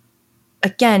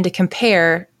again, to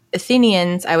compare,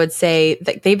 Athenians, I would say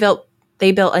that they built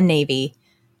a navy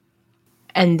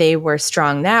and they were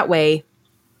strong that way,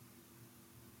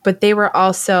 but they were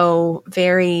also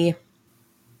they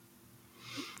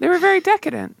were very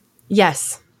decadent.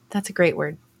 Yes, that's a great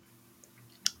word.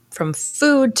 From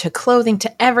food to clothing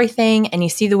to everything. And you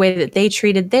see the way that they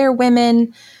treated their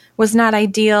women was not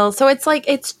ideal. So it's like,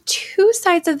 it's two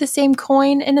sides of the same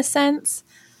coin in a sense.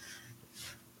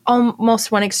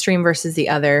 Almost one extreme versus the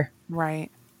other. Right.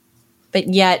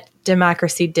 But yet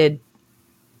democracy did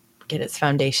get its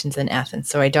foundations in Athens.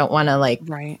 So I don't want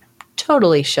to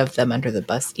totally shove them under the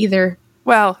bus either.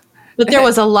 Well, but there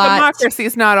was a lot. Democracy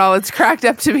is not all it's cracked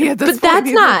up to be at this point. But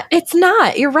that's not. It's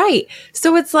not. You're right.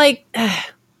 So it's like,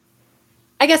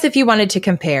 I guess if you wanted to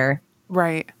compare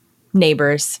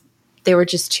neighbors, they were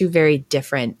just two very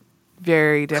different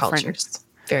cultures.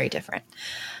 Very different.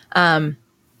 But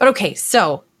okay,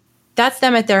 so that's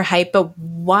them at their height. But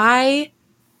why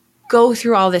go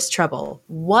through all this trouble?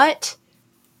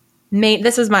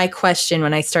 This was my question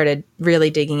when I started really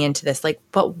digging into this. Like,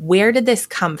 but where did this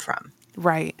come from?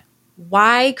 Right.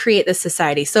 Why create this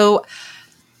society? So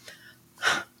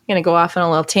I'm going to go off on a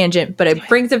little tangent, but it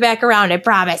brings it back around, I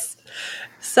promise.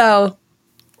 So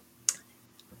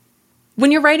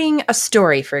when you're writing a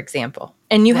story, for example,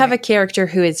 and you have a character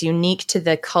who is unique to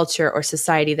the culture or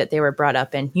society that they were brought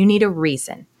up in, you need a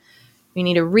reason. You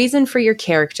need a reason for your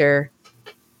character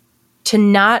to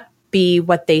not be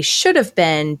what they should have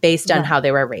been based on how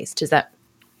they were raised. Does that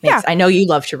make sense? I know you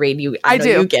love to read. I know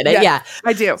you get it. Yeah,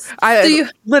 I do.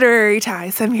 Literary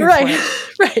ties. I'm here for it.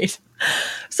 Right.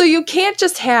 So you can't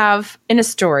just have, in a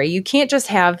story, you can't just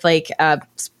have like a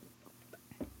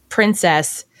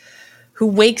princess who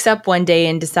wakes up one day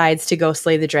and decides to go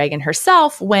slay the dragon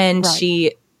herself when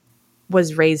she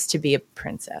was raised to be a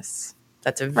princess.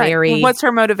 That's a very what's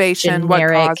her motivation?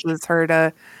 Generic, what causes her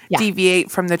to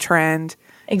deviate from the trend?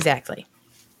 Exactly.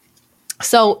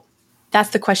 So that's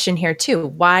the question here too.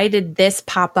 Why did this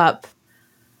pop up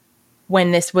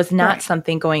when this was not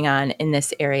something going on in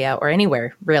this area or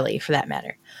anywhere really for that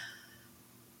matter?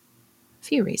 A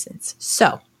few reasons.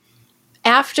 So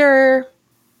after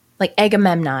like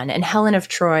Agamemnon and Helen of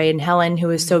Troy, and Helen, who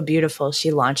was so beautiful,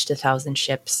 she launched 1,000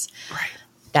 ships. Right.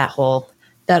 That whole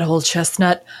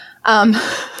chestnut.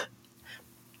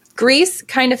 Greece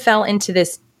kind of fell into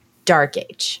this dark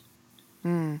age.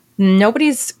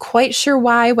 Nobody's quite sure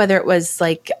why, whether it was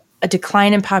like a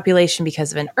decline in population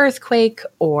because of an earthquake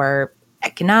or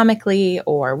economically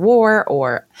or war,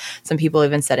 or some people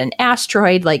even said an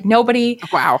asteroid. Like nobody.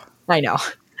 Wow. I know.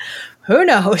 Who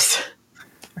knows?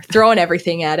 We're throwing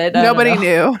everything at it. Nobody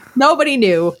knew. Nobody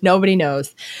knew. Nobody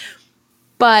knows.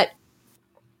 But,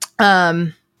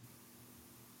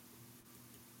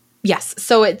 yes.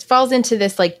 So it falls into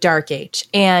this like dark age.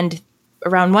 And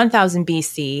around 1000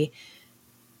 BC,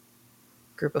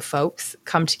 group of folks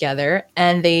come together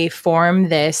and they form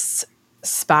this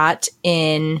spot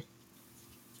in,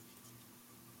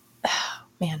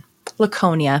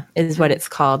 Laconia is what it's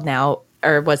called now,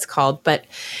 or what's called. But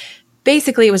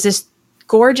basically it was this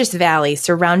gorgeous valley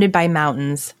surrounded by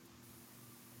mountains.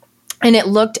 And it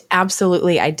looked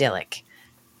absolutely idyllic.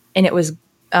 And it was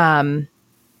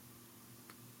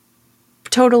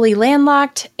totally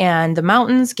landlocked, and the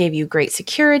mountains gave you great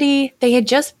security. They had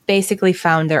just basically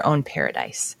found their own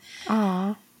paradise.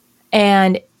 Aww.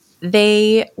 And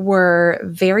they were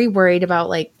very worried about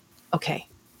like, okay,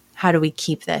 how do we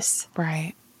keep this?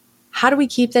 Right. How do we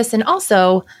keep this? And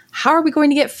also, how are we going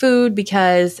to get food?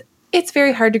 Because it's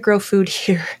very hard to grow food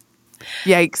here.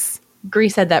 Yikes.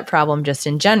 Greece had that problem just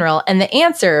in general. And the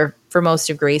answer for most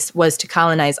of Greece was to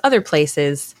colonize other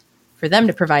places for them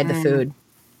to provide the food.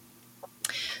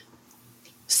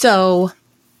 So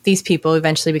these people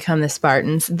eventually become the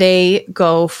Spartans. They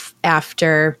go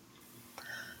after,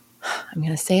 I'm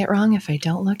going to say it wrong if I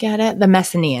don't look at it, the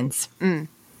Messenians.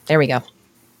 There we go.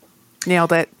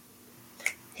 Nailed it.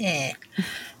 And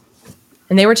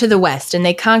they were to the west, and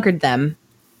they conquered them.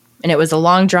 And it was a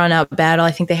long, drawn-out battle.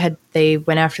 I think they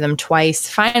went after them twice.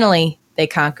 Finally, they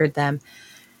conquered them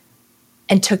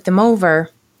and took them over,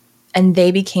 and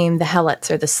they became the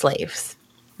helots, or the slaves.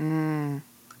 And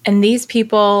these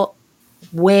people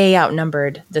way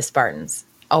outnumbered the Spartans,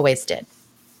 always did.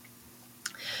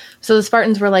 So the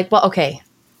Spartans were like, well, okay,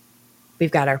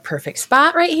 we've got our perfect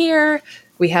spot right here.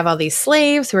 We have all these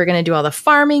slaves who are going to do all the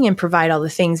farming and provide all the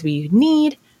things we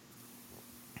need.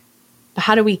 But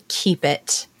how do we keep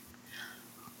it?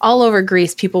 All over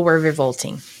Greece, people were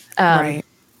revolting.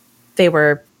 They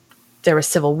were there was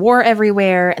civil war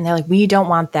everywhere. And they're like, we don't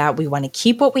want that. We want to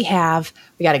keep what we have.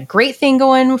 We got a great thing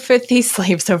going with these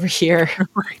slaves over here.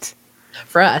 Right.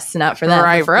 For us, not for them.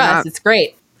 Right, but for us, it's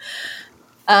great.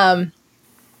 And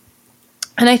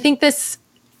I think this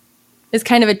is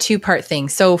kind of a two-part thing.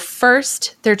 So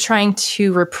first, they're trying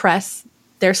to repress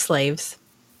their slaves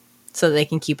so they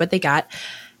can keep what they got.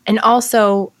 And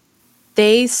also,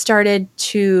 they started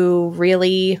to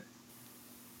really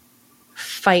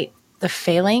fight the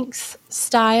phalanx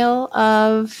style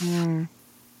of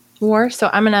war. So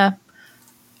I'm going to,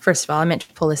 first of all, I meant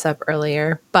to pull this up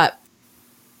earlier, but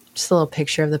just a little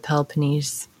picture of the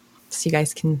Peloponnese so you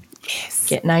guys can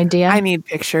get an idea. I need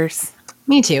pictures.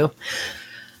 Me too.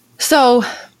 So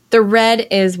the red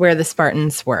is where the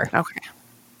Spartans were. Okay.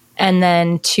 And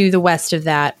then to the west of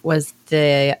that was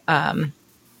the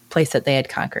place that they had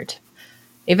conquered.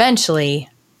 Eventually,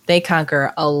 they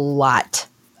conquer a lot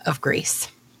of Greece.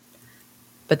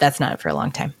 But that's not for a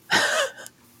long time.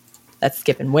 That's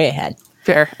skipping way ahead.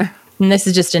 Fair. And this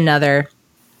is just another.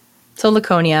 So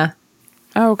Laconia.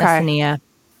 Okay. Messenia.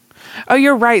 Oh,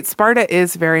 you're right. Sparta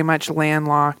is very much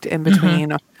landlocked in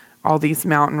between all these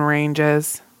mountain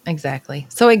ranges. Exactly.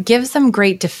 So it gives them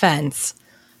great defense,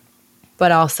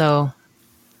 but also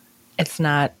it's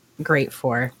not great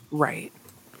for right.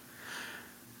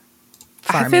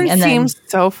 farming. Athens seems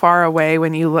so far away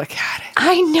when you look at it.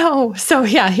 I know. So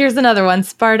yeah, here's another one.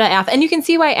 Sparta, Athens. And you can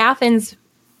see why Athens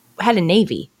had a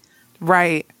navy.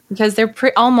 Right. Because they're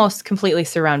almost completely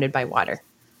surrounded by water.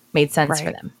 Made sense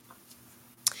for them.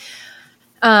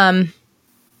 And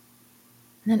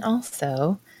then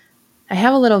also, I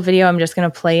have a little video I'm just going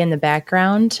to play in the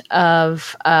background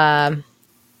of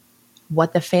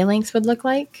what the phalanx would look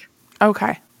like.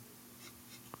 Okay.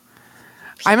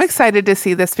 I'm excited to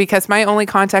see this because my only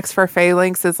context for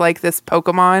phalanx is like this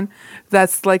Pokemon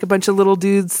that's like a bunch of little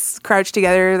dudes crouched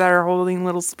together that are holding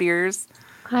little spears.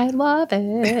 I love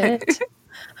it.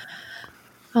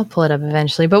 I'll pull it up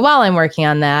eventually. But while I'm working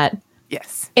on that,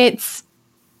 yes, it's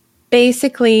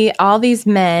basically all these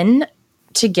men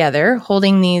together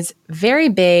holding these very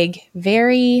big,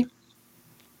 very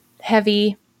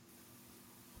heavy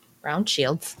round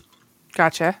shields.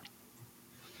 Gotcha.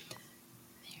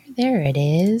 There it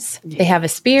is. Yeah. They have a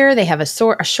spear. They have a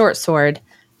sword, a short sword.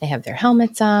 They have their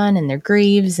helmets on and their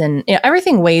greaves, and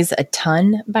everything weighs a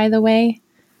ton. By the way.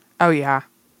 Oh yeah.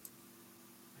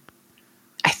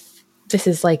 This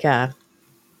is like a.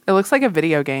 It looks like a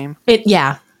video game.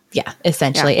 Yeah.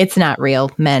 Essentially, it's not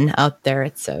real men out there.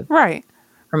 It's a right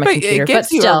from a computer, it gives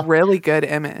but still, you a really good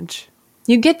image.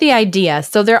 You get the idea.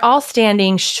 So they're all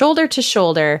standing shoulder to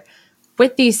shoulder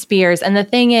with these spears. And the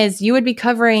thing is, you would be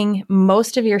covering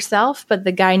most of yourself, but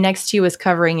the guy next to you is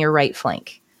covering your right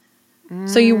flank.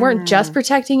 So you weren't just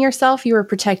protecting yourself, you were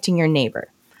protecting your neighbor.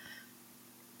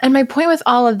 And my point with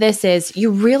all of this is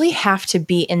you really have to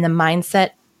be in the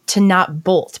mindset to not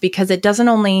bolt, because it doesn't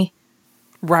only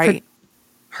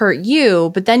hurt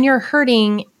you, but then you're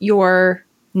hurting your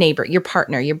neighbor, your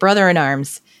partner, your brother in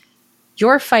arms.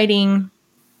 You're fighting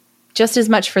just as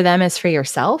much for them as for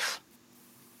yourself.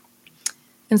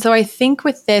 And so I think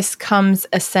with this comes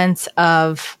a sense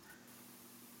of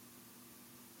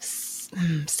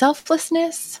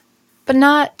selflessness, but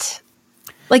not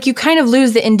like you kind of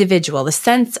lose the individual, the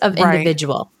sense of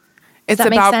individual. It's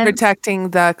about protecting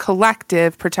the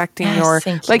collective, protecting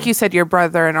like you said, your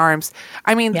brother in arms.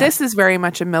 I mean, this is very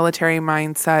much a military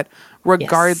mindset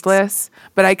regardless,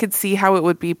 but I could see how it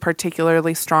would be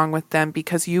particularly strong with them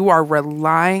because you are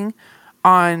relying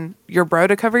on your bro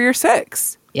to cover your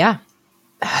six. Yeah,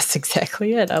 that's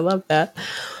exactly it. I love that.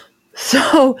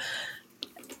 So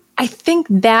I think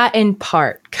that in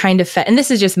part kind of and this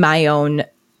is just my own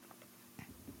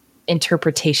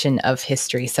interpretation of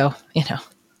history. So,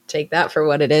 take that for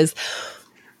what it is.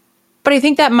 But I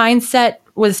think that mindset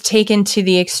was taken to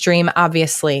the extreme,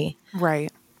 obviously. Right.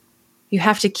 You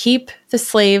have to keep the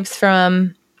slaves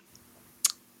from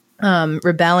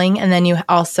rebelling, and then you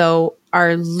also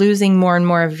are losing more and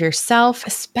more of yourself,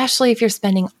 especially if you're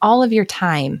spending all of your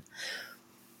time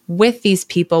with these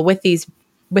people, with these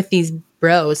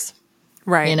bros.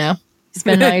 Right.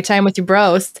 Spending all your time with your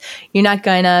bros. You're not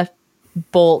going to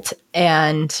bolt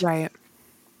and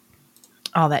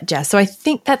all that jazz. So I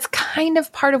think that's kind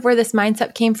of part of where this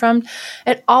mindset came from.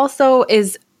 It also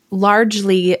is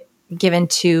largely given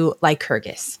to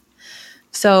Lycurgus.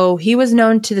 So he was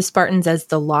known to the Spartans as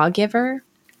the lawgiver,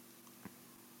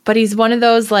 but he's one of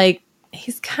those,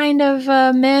 he's kind of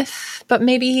a myth, but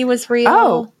maybe he was real.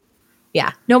 Oh.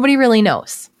 Yeah. Nobody really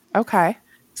knows. Okay.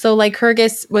 So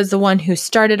Lycurgus was the one who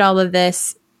started all of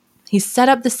this. He set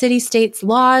up the city-states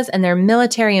laws and their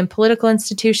military and political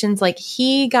institutions.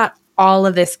 He got all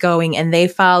of this going, and they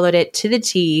followed it to the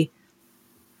T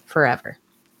forever.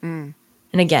 And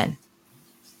again,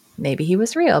 maybe he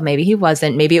was real. Maybe he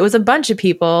wasn't. Maybe it was a bunch of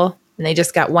people and they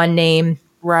just got one name.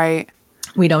 Right.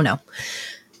 We don't know.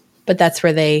 But that's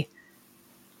where they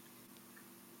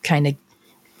kind of...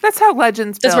 That's how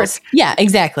legends build. Yeah,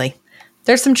 exactly.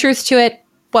 There's some truth to it.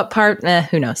 What part?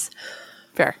 Who knows?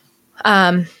 Fair.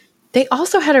 They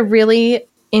also had a really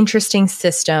interesting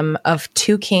system of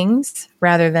 2 kings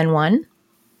rather than 1.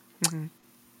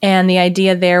 And the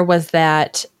idea there was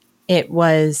that it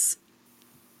was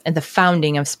at the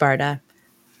founding of Sparta.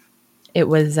 It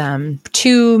was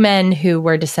 2 men who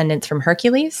were descendants from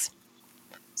Hercules.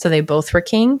 So they both were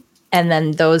king. And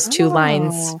then those 2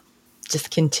 lines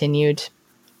just continued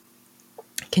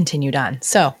on.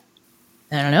 So,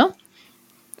 I don't know.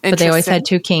 But they always had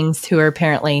 2 kings who are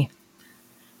apparently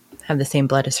have the same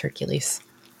blood as Hercules.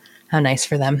 How nice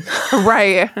for them.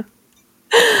 Right.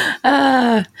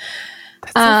 That's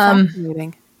so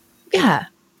fascinating. Yeah.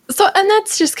 So, and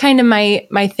that's just kind of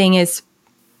my thing is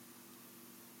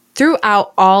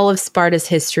throughout all of Sparta's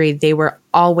history, they were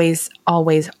always,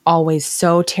 always, always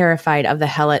so terrified of the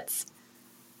Helots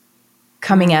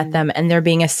coming at them and there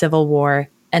being a civil war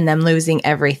and them losing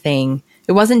everything.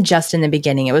 It wasn't just in the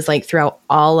beginning. It was like throughout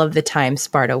all of the time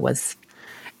Sparta was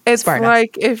It's Sparta.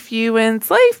 like if you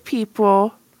enslave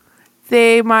people,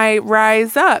 they might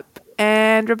rise up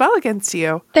and rebel against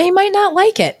you. They might not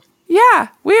like it. Yeah,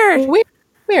 weird.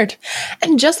 Weird.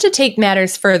 And just to take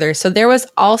matters further, so there was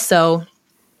also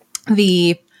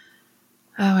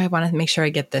I want to make sure I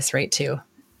get this right too.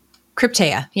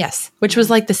 Crypteia, yes, which was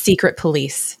like the secret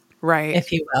police, right?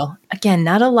 If you will. Again,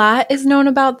 not a lot is known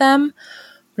about them.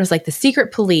 It was like the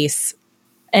secret police,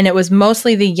 and it was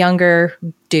mostly the younger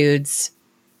dudes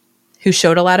who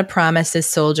showed a lot of promise as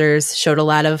soldiers, showed a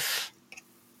lot of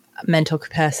mental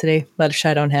capacity, which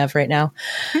I don't have right now.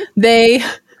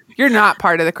 You're not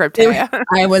part of the Crypteia.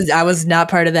 I was not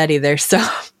part of that either. So,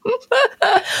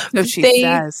 so she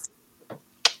says.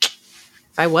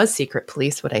 If I was secret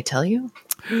police, would I tell you?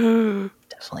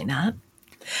 Definitely not.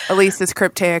 Elise is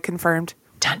Crypteia confirmed.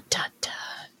 Dun, dun, dun.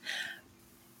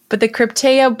 But the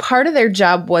Crypteia, part of their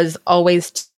job was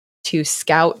always to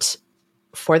scout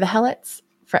for the Helots,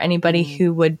 for anybody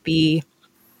who would be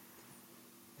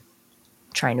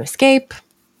trying to escape,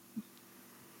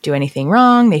 do anything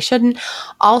wrong. They shouldn't.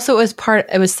 Also,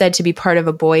 it was said to be part of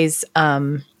a boy's,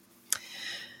 I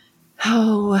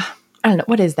don't know.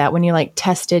 What is that when you like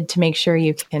tested to make sure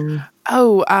you can?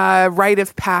 Rite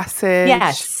of passage.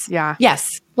 Yes. Yeah.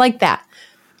 Yes. Like that.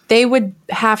 They would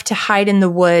have to hide in the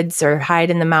woods or hide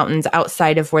in the mountains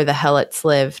outside of where the Helots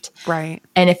lived. Right.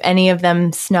 And if any of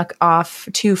them snuck off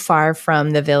too far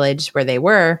from the village where they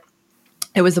were,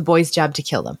 it was a boy's job to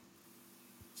kill them.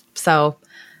 So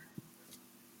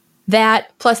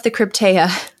that plus the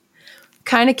Crypteia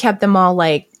kind of kept them all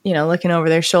like, looking over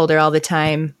their shoulder all the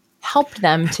time, helped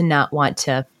them to not want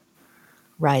to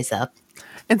rise up.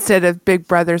 Instead of big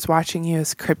brothers watching you,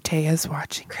 as Crypteia's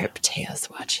watching. Crypteia's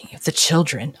watching you. The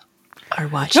children are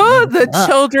watching you. The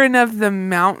children of the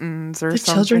mountains or the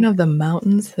something. Children of the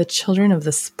mountains, the children of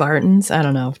the Spartans. I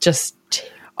don't know. Just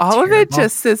all terrible. Of it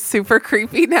just is super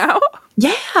creepy now.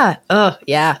 Yeah. Oh,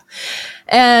 yeah.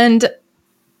 And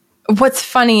what's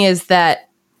funny is that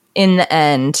in the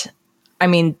end, I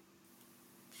mean,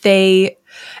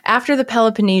 after the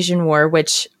Peloponnesian War,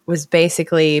 which was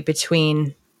basically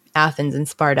between Athens and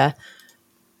Sparta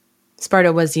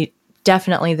was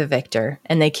definitely the victor,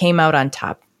 and they came out on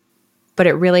top. But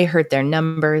it really hurt their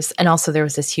numbers. And also there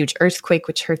was this huge earthquake,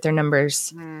 which hurt their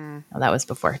numbers. Well, that was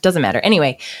before. It doesn't matter.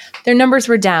 Anyway, their numbers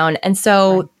were down. And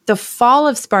so the fall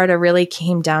of Sparta really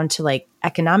came down to like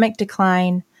economic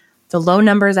decline, the low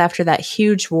numbers after that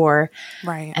huge war.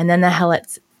 Right. And then the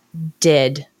Helots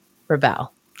did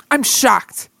rebel. I'm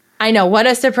shocked. I know, what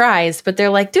a surprise. But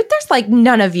they're like, dude, there's like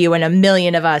none of you and a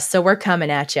million of us, so we're coming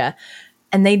at you.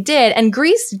 And they did. And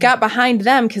Greece got behind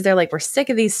them because they're like, we're sick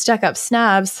of these stuck-up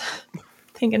snobs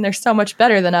thinking they're so much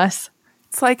better than us.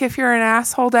 It's like if you're an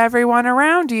asshole to everyone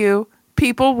around you,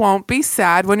 people won't be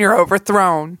sad when you're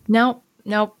overthrown. Nope.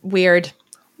 Weird.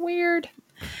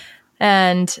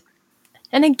 And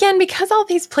again, because all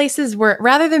these places were,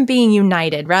 rather than being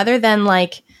united, rather than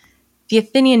like the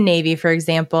Athenian Navy, for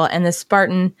example, and the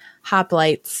Spartan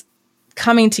hoplites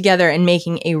coming together and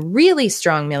making a really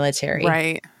strong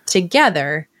military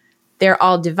together, they're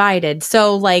all divided.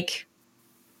 So like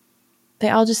they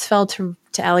all just fell to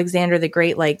Alexander the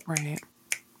Great, like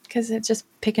because it's just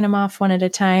picking them off one at a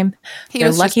time. He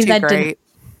was lucky that great.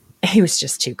 He was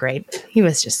just too great. He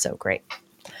was just so great.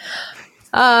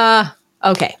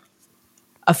 Okay.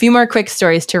 a few more quick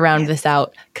stories to round this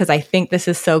out because I think this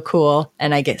is so cool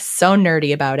and I get so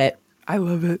nerdy about it. I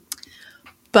love it.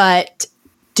 But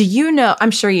do you know,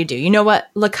 I'm sure you do, you know what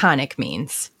laconic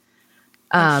means?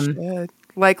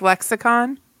 Like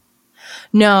lexicon?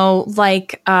 No,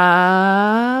 like,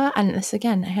 and this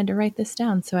again, I had to write this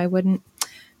down so I wouldn't.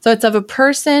 So it's of a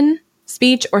person,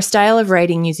 speech, or style of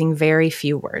writing using very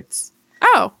few words.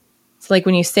 Oh. So like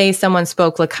when you say someone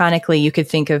spoke laconically, you could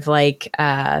think of like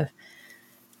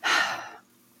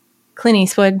Clint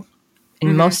Eastwood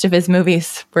in most of his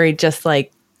movies where he just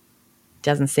like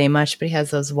doesn't say much, but he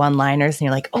has those one-liners and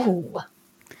you're like, oh.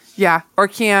 Yeah. Or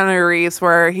Keanu Reeves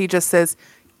where he just says,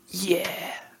 yeah,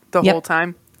 the whole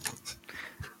time.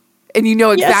 And you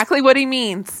know exactly what he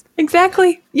means.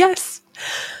 Exactly. Yes.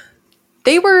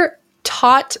 They were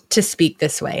taught to speak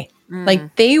this way.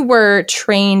 Like they were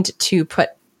trained to put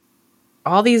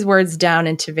all these words down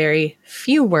into very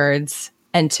few words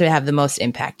and to have the most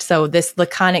impact. So this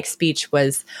laconic speech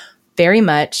was very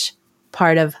much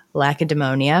part of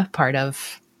Lacedaemonia, part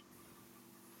of,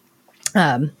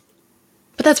 but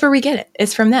that's where we get it.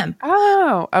 It's from them.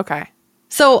 Oh, okay.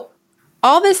 So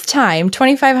all this time,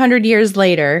 2,500 years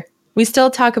later, we still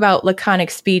talk about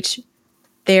laconic speech,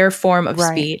 their form of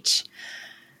speech.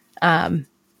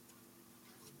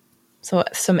 So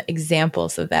some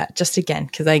examples of that, just again,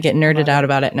 because I get nerded out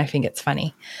about it and I think it's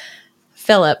funny.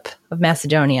 Philip of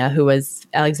Macedonia, who was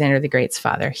Alexander the Great's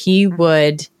father, he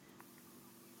would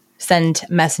send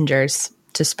messengers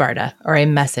to Sparta or a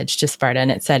message to Sparta.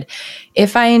 And it said,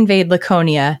 if I invade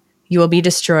Laconia, you will be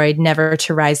destroyed, never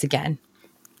to rise again.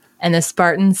 And the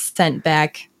Spartans sent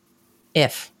back,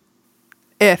 if.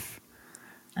 If.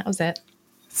 That was it.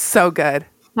 So good.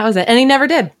 That was it. And he never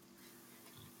did.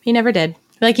 He never did.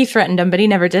 Like he threatened him, but he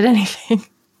never did anything.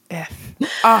 If.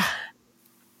 Oh.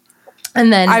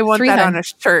 And then I want that on a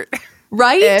shirt.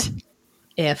 Right?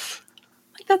 If.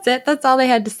 Like that's it. That's all they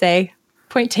had to say.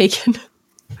 Point taken.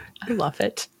 I love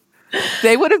it.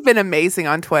 They would have been amazing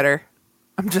on Twitter.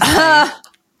 I'm just saying.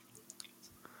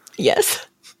 Yes.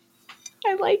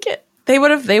 I like it. They would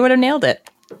have nailed it.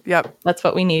 Yep. That's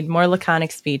what we need. More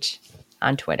laconic speech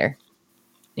on Twitter.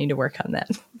 Need to work on that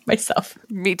myself.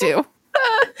 Me too.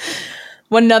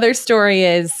 One other story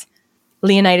is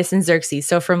Leonidas and Xerxes.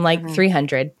 So from like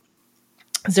 300,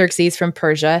 Xerxes from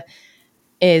Persia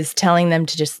is telling them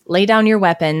to just lay down your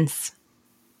weapons.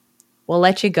 We'll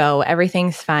let you go.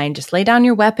 Everything's fine. Just lay down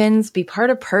your weapons. Be part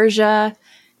of Persia.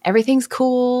 Everything's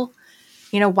cool.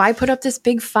 You know, why put up this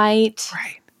big fight?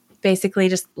 Right. Basically,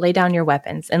 just lay down your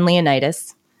weapons. And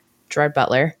Leonidas, Gerard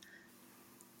Butler,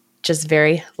 just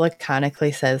very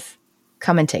laconically says,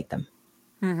 come and take them.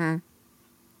 Mm-hmm.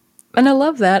 And I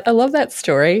love that. I love that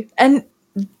story. And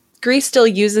Greece still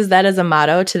uses that as a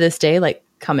motto to this day, like,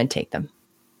 come and take them.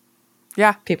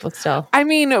 Yeah. People still. I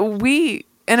mean, we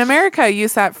in America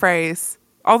use that phrase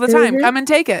all the time. Come and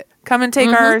take it. Come and take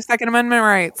our Second Amendment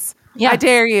rights. Yeah. I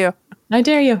dare you. I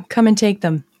dare you. Come and take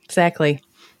them. Exactly.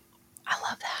 I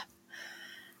love that.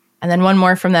 And then one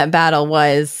more from that battle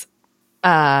was,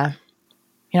 our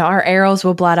arrows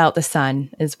will blot out the sun,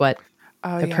 is what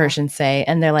the Persians say.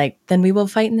 And they're like, then we will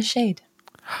fight in the shade.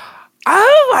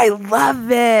 Oh, I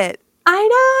love it. I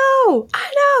know.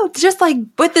 Just like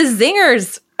with the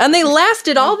zingers. And they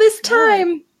lasted all this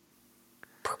time.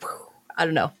 I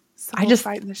don't know. So I just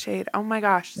fight in the shade. Oh my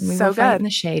gosh. So good. Fight in the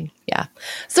shade. Yeah.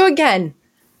 So again,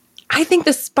 I think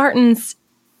the Spartans'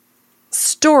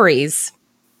 stories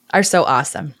are so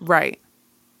awesome. Right.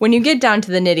 When you get down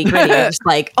to the nitty gritty, you're just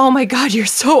like, oh my God, you're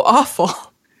so awful.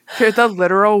 You're the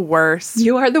literal worst.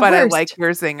 You are the worst. But I like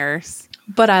your zingers.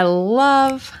 But I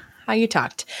love how you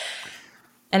talked.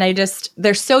 And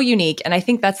they're so unique. And I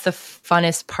think that's the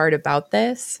funnest part about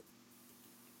this.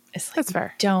 It's like, that's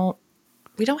fair.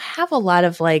 We don't have a lot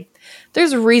of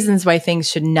there's reasons why things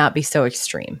should not be so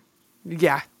extreme.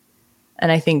 Yeah.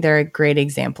 And I think they're a great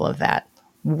example of that.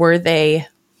 Were they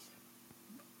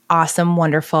awesome,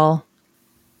 wonderful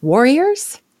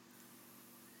warriors?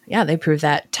 Yeah, they prove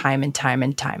that time and time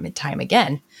and time and time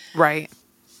again. Right.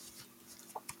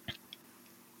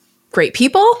 Great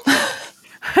people?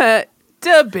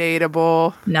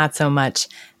 Debatable. Not so much.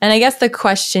 And I guess the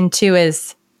question too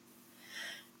is,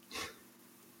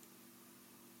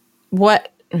 what's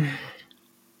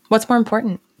more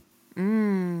important?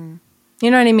 You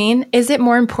know what I mean? Is it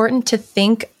more important to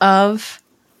think of,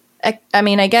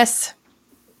 I guess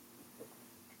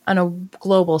on a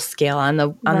global scale, on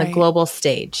the global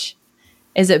stage,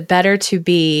 is it better to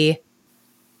be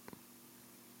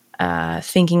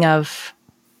thinking of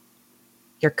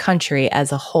your country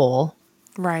as a whole?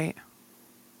 Right.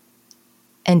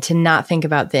 And to not think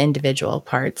about the individual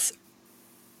parts?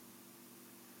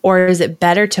 Or is it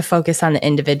better to focus on the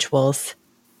individuals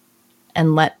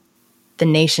and let the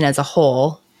nation as a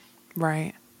whole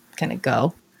right kind of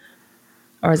go?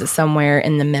 Or is it somewhere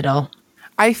in the middle?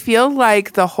 I feel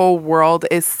like the whole world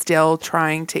is still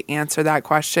trying to answer that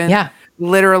question. Yeah.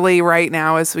 Literally right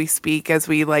now as we speak, as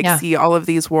we see all of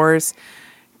these wars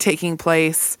taking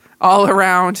place all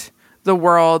around the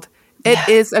world. It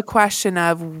is a question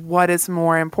of what is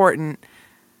more important,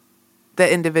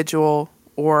 the individual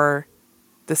or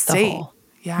the state. Whole.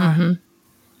 Yeah. Mm-hmm.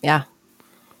 Yeah.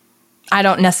 I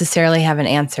don't necessarily have an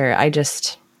answer.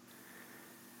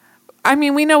 I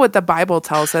mean, we know what the Bible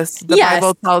tells us. The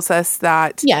Bible tells us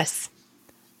that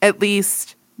at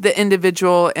least the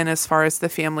individual, and as far as the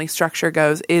family structure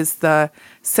goes, is the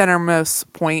centermost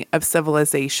point of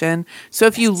civilization. So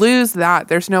if you lose that,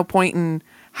 there's no point in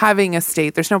having a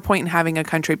state. There's no point in having a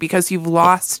country because you've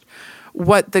lost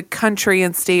what the country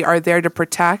and state are there to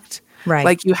protect. Right.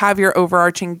 Like you have your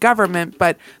overarching government,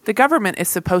 but the government is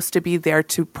supposed to be there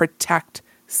to protect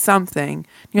something.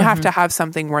 You have to have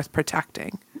something worth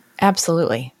protecting.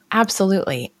 Absolutely.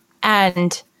 Absolutely.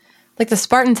 And like the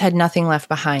Spartans had nothing left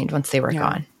behind once they were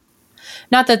gone.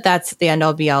 Not that that's the end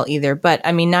all be all either, but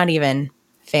I mean, not even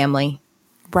family.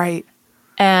 Right.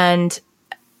 And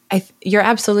you're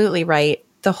absolutely right.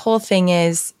 The whole thing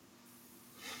is,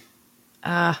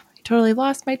 I totally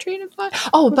lost my train of thought.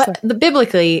 Oh, but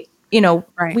biblically, we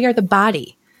are the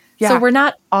body. Yeah. So we're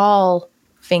not all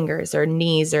fingers or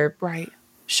knees or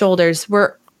shoulders.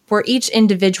 We're each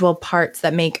individual parts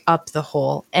that make up the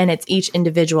whole, and it's each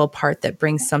individual part that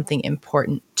brings something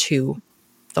important to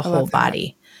the whole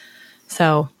body.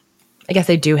 So I guess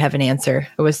I do have an answer.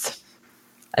 I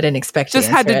didn't expect just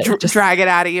had to drag it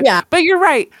out of you. Yeah. But you're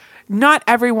right. Not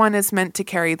everyone is meant to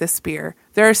carry the spear.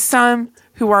 There are some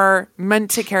who are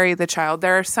meant to carry the child.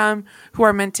 There are some who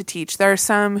are meant to teach. There are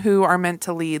some who are meant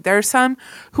to lead. There are some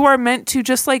who are meant to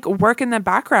just work in the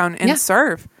background and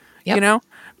serve,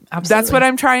 Absolutely. That's what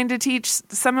I'm trying to teach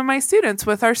some of my students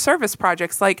with our service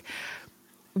projects.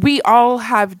 We all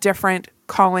have different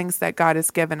callings that God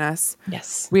has given us.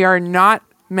 Yes. We are not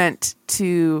meant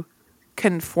to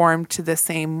conform to the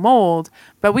same mold,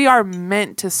 but we are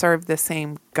meant to serve the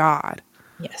same God.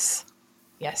 Yes.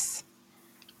 Yes.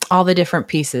 All the different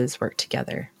pieces work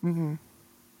together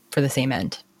for the same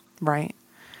end. Right.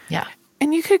 Yeah.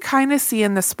 And you could kind of see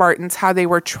in the Spartans how they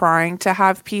were trying to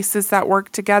have pieces that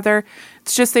work together.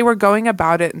 It's just they were going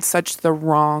about it in such the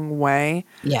wrong way.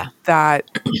 Yeah.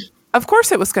 That, of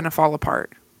course, it was going to fall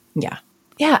apart. Yeah.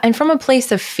 Yeah. And from a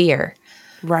place of fear.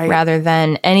 Right. Rather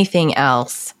than anything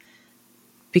else.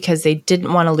 Because they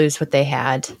didn't want to lose what they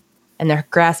had. And they're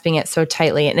grasping it so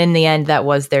tightly. And in the end, that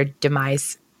was their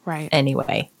demise. Right.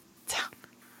 Anyway. So,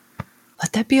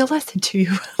 let that be a lesson to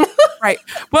you. Right.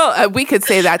 Well, we could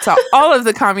say that to all of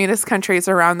the communist countries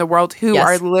around the world who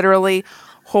are literally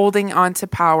holding on to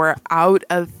power out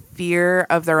of fear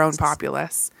of their own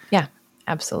populace. Yeah,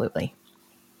 absolutely.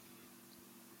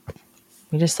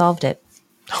 We just solved it.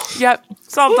 Yep.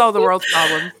 Solved all the world's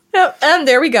problems. Yep. And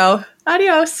there we go.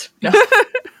 Adios. No.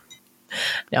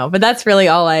 No, but that's really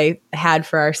all I had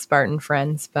for our Spartan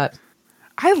friends. But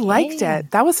I liked it.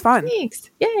 That was fun.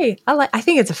 Thanks. Yay. I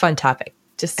think it's a fun topic.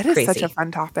 Just it crazy. Is such a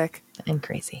fun topic. And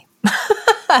crazy.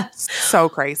 So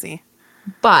crazy.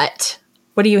 But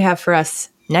what do you have for us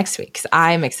next week? Because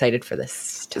I'm excited for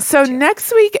this. So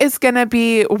next week is going to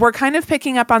be, we're kind of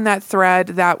picking up on that thread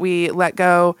that we let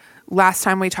go last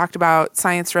time we talked about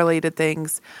science-related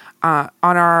things. On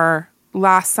our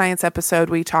last science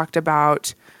episode, we talked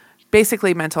about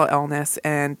basically mental illness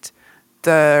and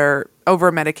the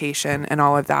over-medication and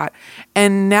all of that.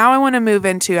 And now I want to move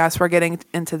into, as we're getting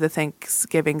into the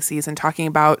Thanksgiving season, talking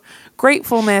about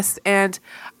gratefulness. And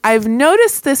I've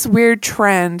noticed this weird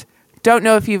trend. Don't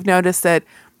know if you've noticed it.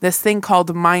 This thing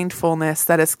called mindfulness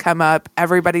that has come up.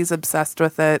 Everybody's obsessed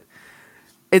with it.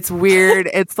 It's weird.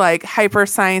 It's like hyper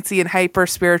sciencey and hyper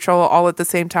spiritual all at the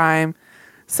same time.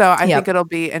 So I think it'll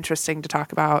be interesting to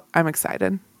talk about. I'm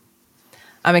excited.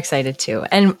 I'm excited too.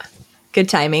 And good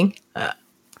timing.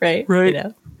 Right.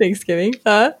 Thanksgiving.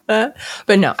 But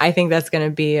no, I think that's going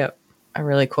to be a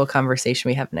really cool conversation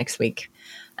we have next week.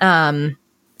 Do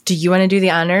you want to do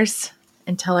the honors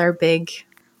and tell our big,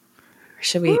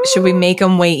 should we make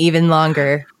them wait even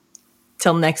longer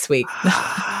till next week?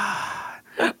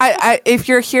 If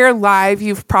you're here live,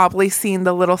 you've probably seen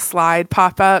the little slide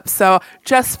pop up. So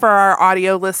just for our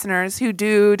audio listeners who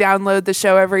do download the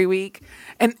show every week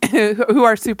and who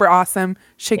are super awesome,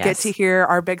 should get to hear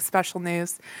our big special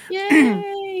news.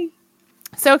 Yay!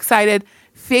 So excited.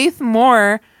 Faith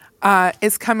Moore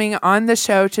is coming on the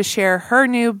show to share her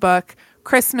new book,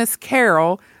 Christmas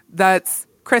Carol, that's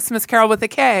Christmas Carol with a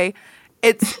K.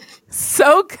 It's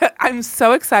so good. I'm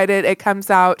so excited. It comes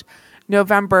out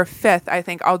November 5th, I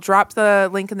think. I'll drop the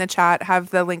link in the chat, have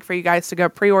the link for you guys to go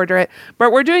pre-order it.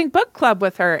 But we're doing book club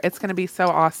with her. It's going to be so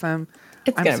awesome.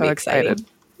 It's going to be excited.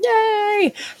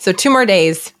 Yay! So 2 more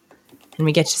days and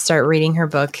we get to start reading her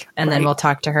book, and then we'll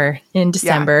talk to her in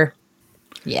December.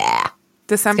 Yeah.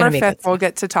 December 5th, we'll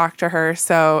get to talk to her.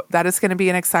 So that is going to be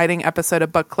an exciting episode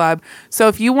of book club. So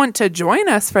if you want to join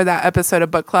us for that episode of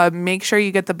book club, make sure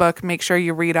you get the book. Make sure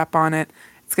you read up on it.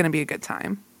 It's going to be a good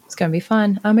time. It's going to be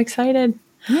fun. I'm excited.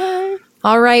 Yay.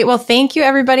 All right. Well, thank you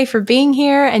everybody for being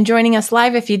here and joining us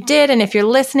live. If you did, and if you're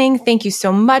listening, thank you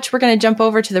so much. We're going to jump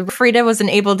over to the Frida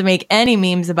wasn't able to make any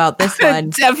memes about this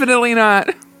one. Definitely not.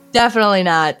 Definitely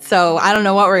not. So I don't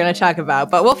know what we're going to talk about,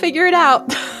 but we'll figure it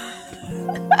out.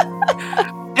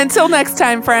 Until next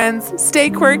time, friends, stay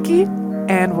quirky,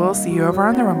 and we'll see you over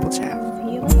on the Rumble Chat.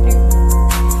 See you later.